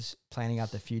conversations, planning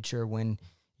out the future when,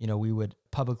 you know, we would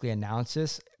publicly announce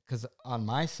this. Because on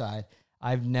my side,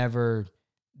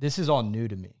 this is all new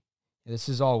to me. This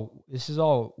is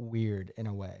all weird in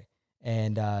a way.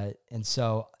 And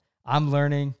so I'm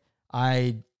learning.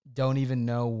 I don't even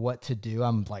know what to do.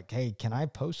 I'm like, hey, can I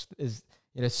post this?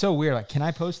 It's so weird. Like, can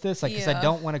I post this? Like, because I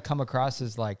don't want to come across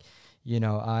as like, you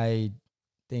know, I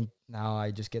think now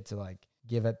I just get to like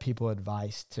give people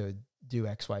advice to do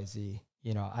X, Y, Z.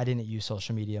 You know, I didn't use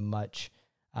social media much.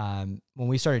 When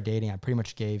we started dating, I pretty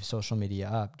much gave social media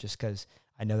up just because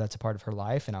I know that's a part of her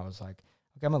life. And I was like,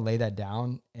 okay, I'm gonna lay that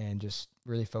down and just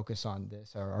really focus on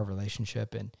this, our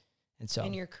relationship and so.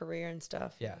 And your career and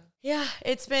stuff. Yeah. Yeah.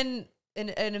 It's been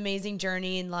an amazing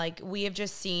journey. And like, we have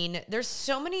just seen, there's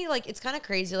so many, like, it's kind of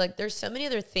crazy. Like, there's so many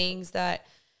other things that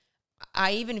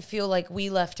I even feel like we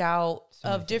left out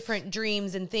of different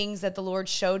dreams and things that the Lord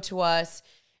showed to us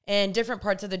and different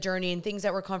parts of the journey and things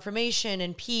that were confirmation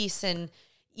and peace. And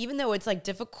even though it's like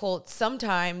difficult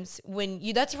sometimes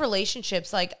that's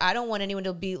relationships. Like, I don't want anyone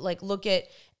to be like, look at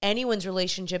anyone's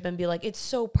relationship and be like, it's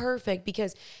so perfect,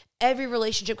 because every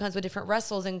relationship comes with different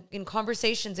wrestles and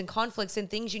conversations and conflicts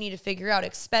and things you need to figure out,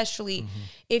 especially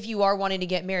if you are wanting to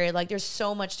get married. Like, there's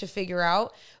so much to figure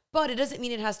out, but it doesn't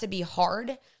mean it has to be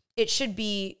hard. It should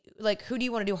be like, who do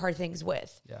you want to do hard things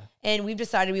with? Yeah. And we've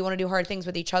decided we want to do hard things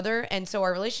with each other. And so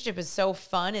our relationship is so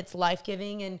fun. It's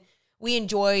life-giving, and we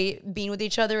enjoy being with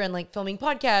each other and like filming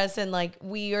podcasts. And like,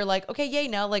 we are like, okay, yay.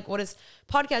 Now, like, what does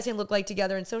podcasting look like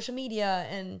together, and social media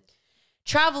and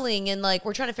traveling? And like,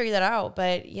 we're trying to figure that out.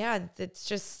 But yeah,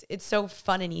 it's so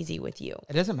fun and easy with you.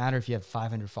 It doesn't matter if you have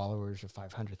 500 followers or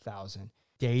 500,000.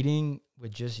 Dating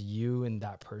with just you and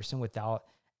that person without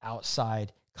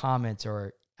outside comments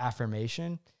or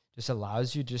affirmation just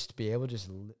allows you just to be able to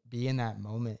just be in that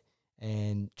moment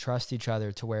and trust each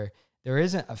other, to where there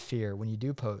isn't a fear when you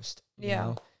do post, you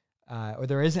know, or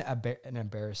there isn't an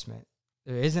embarrassment.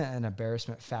 There isn't an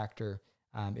embarrassment factor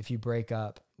if you break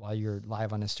up while you're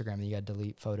live on Instagram, then you got to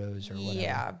delete photos or whatever.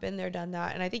 Yeah, I've been there, done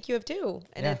that. And I think you have too.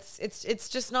 And Yeah. it's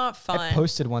just not fun. I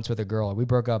posted once with a girl. We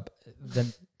broke up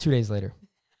then 2 days later.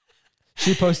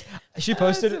 She posted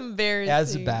That's embarrassing.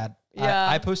 as bad. Yeah.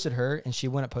 I posted her and she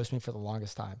wouldn't post me for the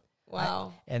longest time.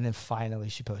 Wow. And then finally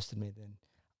she posted me. Then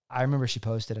I remember she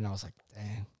posted and I was like,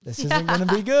 dang, this isn't going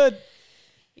to be good.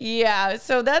 Yeah.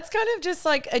 So that's kind of just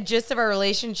like a gist of our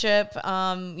relationship.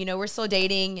 We're still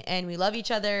dating and we love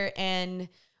each other, and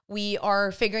we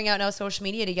are figuring out now social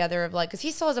media together of like, cause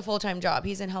he still has a full-time job.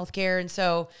 He's in healthcare. And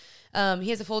so, he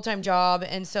has a full-time job.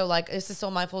 And so like, this is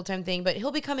still my full-time thing, but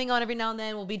he'll be coming on every now and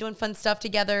then. We'll be doing fun stuff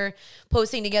together,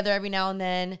 posting together every now and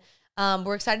then.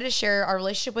 We're excited to share our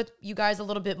relationship with you guys a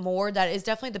little bit more. That is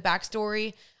definitely the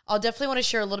backstory. I'll definitely want to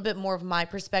share a little bit more of my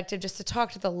perspective, just to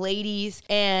talk to the ladies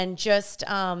and just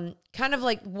kind of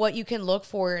like what you can look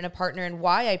for in a partner and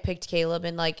why I picked Kaleb.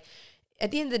 And like,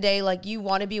 at the end of the day, like, you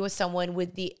want to be with someone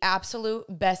with the absolute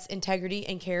best integrity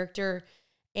and character,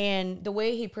 and the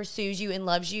way he pursues you and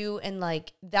loves you. And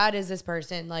like, that is this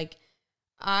person. Like,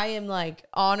 I am like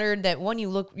honored that one,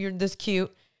 you're this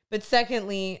cute. But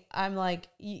secondly, I'm like,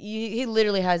 he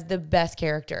literally has the best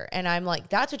character. And I'm like,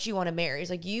 that's what you want to marry. It's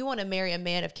like, you want to marry a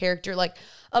man of character, like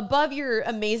above your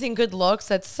amazing good looks.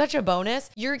 That's such a bonus.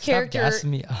 Your character, Stop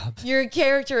gassing me up. Your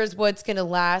character is what's going to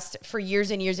last for years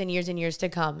and years and years and years to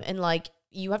come. And like,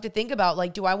 you have to think about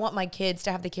like, do I want my kids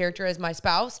to have the character as my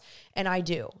spouse? And I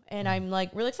do. And I'm like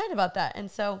really excited about that. And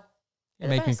so You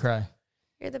make me cry.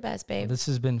 You're the best, babe. This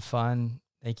has been fun.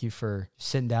 Thank you for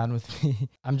sitting down with me.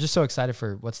 I'm just so excited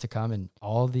for what's to come and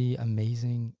all the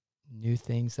amazing new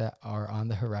things that are on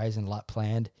the horizon, a lot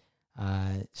planned.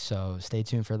 So stay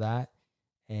tuned for that.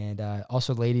 And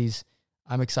also, ladies,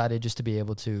 I'm excited just to be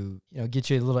able to, get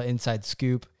you a little inside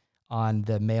scoop on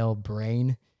the male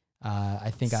brain. I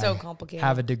think so I complicated.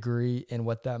 have a degree in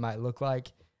what that might look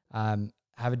like. Have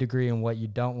a degree in what you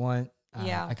don't want.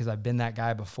 Because I've been that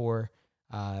guy before,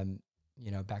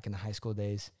 back in the high school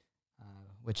days.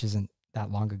 Which isn't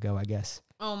that long ago, I guess.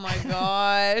 Oh my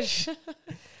gosh.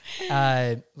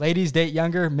 Ladies, date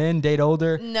younger. Men, date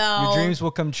older. No. Your dreams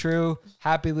will come true.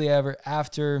 Happily ever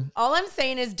after. All I'm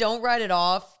saying is don't write it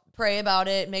off. Pray about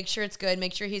it. Make sure it's good.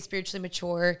 Make sure he's spiritually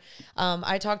mature.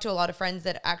 I talked to a lot of friends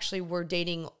that actually were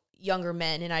dating younger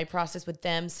men, and I processed with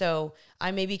them. So I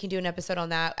maybe can do an episode on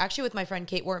that. Actually, with my friend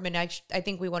Kate Wortman, I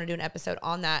think we want to do an episode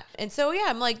on that. And so, yeah,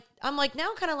 I'm like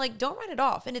now kind of like, don't write it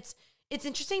off. And it's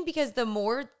interesting because the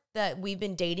more that we've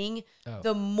been dating,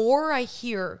 the more I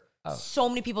hear so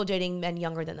many people dating men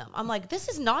younger than them. I'm like, this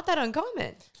is not that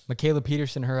uncommon. Michaela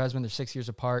Peterson, her husband, they're 6 years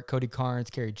apart. Cody Carnes,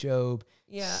 Carrie Job,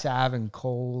 Sav and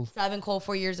Cole.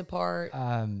 4 years apart.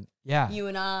 You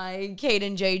and I, Kate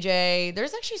and JJ.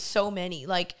 There's actually so many.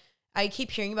 Like, I keep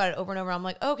hearing about it over and over. I'm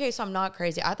like, okay, so I'm not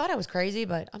crazy. I thought I was crazy,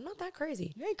 but I'm not that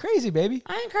crazy. You ain't crazy, baby.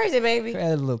 I ain't crazy, baby.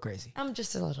 A little crazy. I'm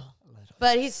just a little.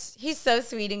 But he's so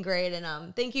sweet and great.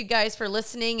 And thank you guys for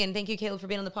listening. And thank you, Kaleb, for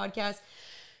being on the podcast.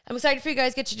 I'm excited for you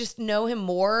guys to get to just know him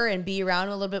more and be around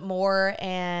him a little bit more.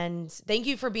 And thank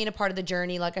you for being a part of the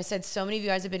journey. Like I said, so many of you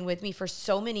guys have been with me for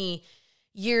so many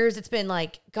years. It's been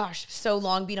like, gosh, so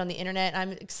long being on the internet.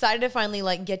 I'm excited to finally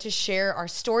like get to share our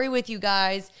story with you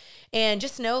guys. And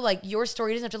just know, like, your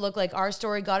story doesn't have to look like our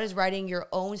story. God is writing your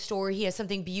own story. He has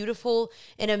something beautiful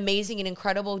and amazing and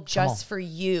incredible just for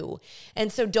you.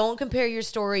 And so don't compare your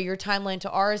story, your timeline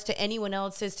to ours, to anyone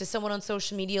else's, to someone on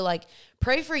social media. Like,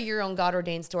 pray for your own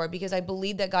God-ordained story, because I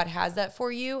believe that God has that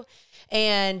for you.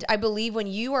 And I believe when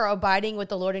you are abiding with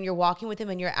the Lord and you're walking with him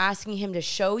and you're asking him to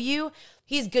show you,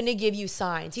 he's going to give you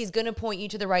signs. He's going to point you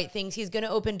to the right things. He's going to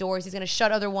open doors. He's going to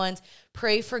shut other ones.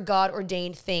 Pray for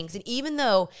God-ordained things. And even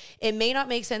though it may not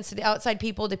make sense to the outside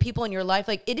people, to people in your life,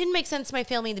 like it didn't make sense to my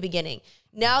family in the beginning.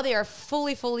 Now they are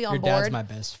fully on board. Your dad's my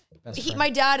best friend. My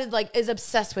dad is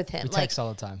obsessed with him. We text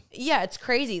all the time. Yeah, it's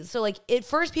crazy. So like at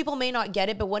first people may not get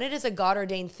it, but when it is a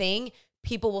God-ordained thing,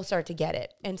 people will start to get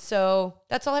it. And so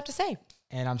that's all I have to say.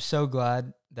 And I'm so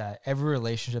glad that every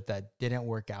relationship that didn't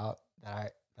work out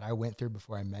that I went through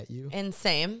before I met you. And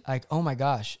same. Like, oh my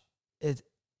gosh.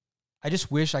 I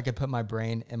just wish I could put my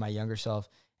brain in my younger self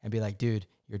and be like, dude,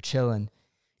 you're chilling.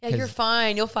 Yeah, you're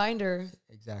fine. You'll find her.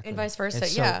 Exactly. And vice versa.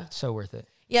 It's so worth it.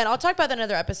 Yeah, and I'll talk about that in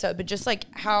another episode, but just like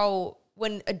how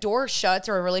when a door shuts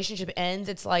or a relationship ends,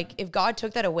 it's like if God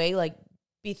took that away, like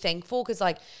be thankful, because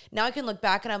like now I can look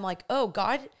back and I'm like, oh,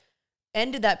 God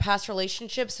ended that past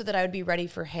relationship so that I would be ready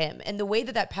for him. And the way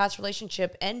that past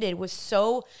relationship ended was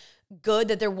so good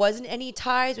that there wasn't any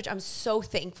ties, which I'm so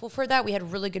thankful for that. We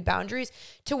had really good boundaries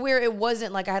to where it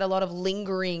wasn't like I had a lot of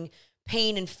lingering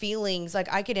pain and feelings.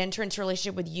 Like I could enter into a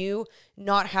relationship with you,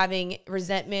 not having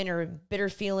resentment or bitter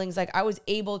feelings. Like I was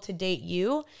able to date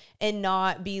you and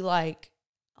not be like,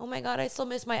 oh my God, I still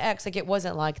miss my ex. Like it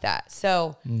wasn't like that.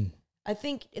 So I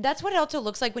think that's what it also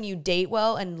looks like when you date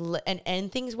well and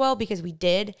end things well, because we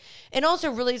did. And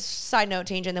also really side note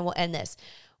change, and then we'll end this.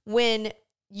 When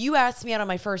you asked me out on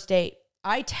my first date,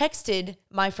 I texted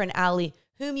my friend Allie,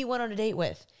 whom you went on a date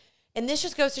with. And this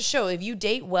just goes to show, if you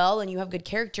date well and you have good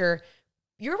character,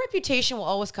 your reputation will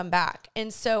always come back.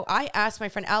 And so I asked my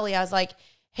friend Allie, I was like,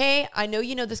 hey, I know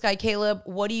you know this guy, Kaleb.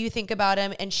 What do you think about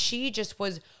him? And she just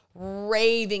was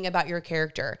raving about your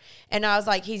character. And I was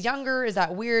like, he's younger. Is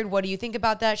that weird? What do you think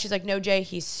about that? She's like, no, Jay,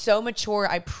 he's so mature.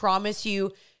 I promise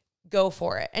you, go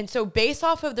for it. And so based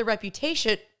off of the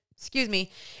reputation,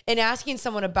 and asking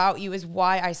someone about you is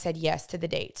why I said yes to the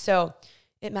date. So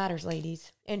it matters,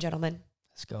 ladies and gentlemen.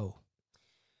 Let's go.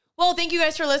 Well, thank you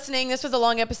guys for listening. This was a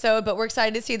long episode, but we're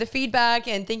excited to see the feedback,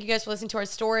 and thank you guys for listening to our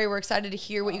story. We're excited to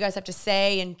hear what you guys have to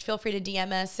say, and feel free to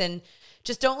DM us, and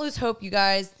just don't lose hope, you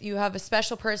guys. You have a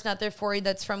special person out there for you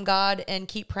that's from God, and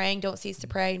keep praying. Don't cease to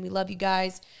pray, and we love you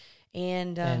guys.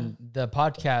 And the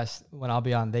podcast, when I'll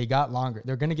be on, they got longer.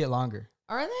 They're going to get longer.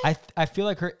 Are they? I feel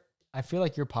like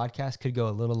your podcast could go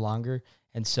a little longer,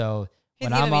 and so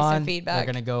when giving I'm me some on, feedback.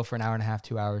 they're going to go for an hour and a half,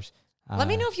 2 hours. Let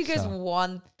me know if you guys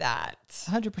want that.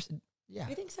 100%. Yeah.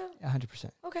 You think so?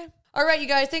 100%. Okay. All right, you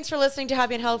guys. Thanks for listening to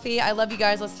Happy and Healthy. I love you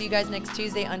guys. Let's see you guys next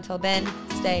Tuesday. Until then,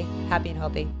 stay happy and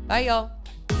healthy. Bye, y'all.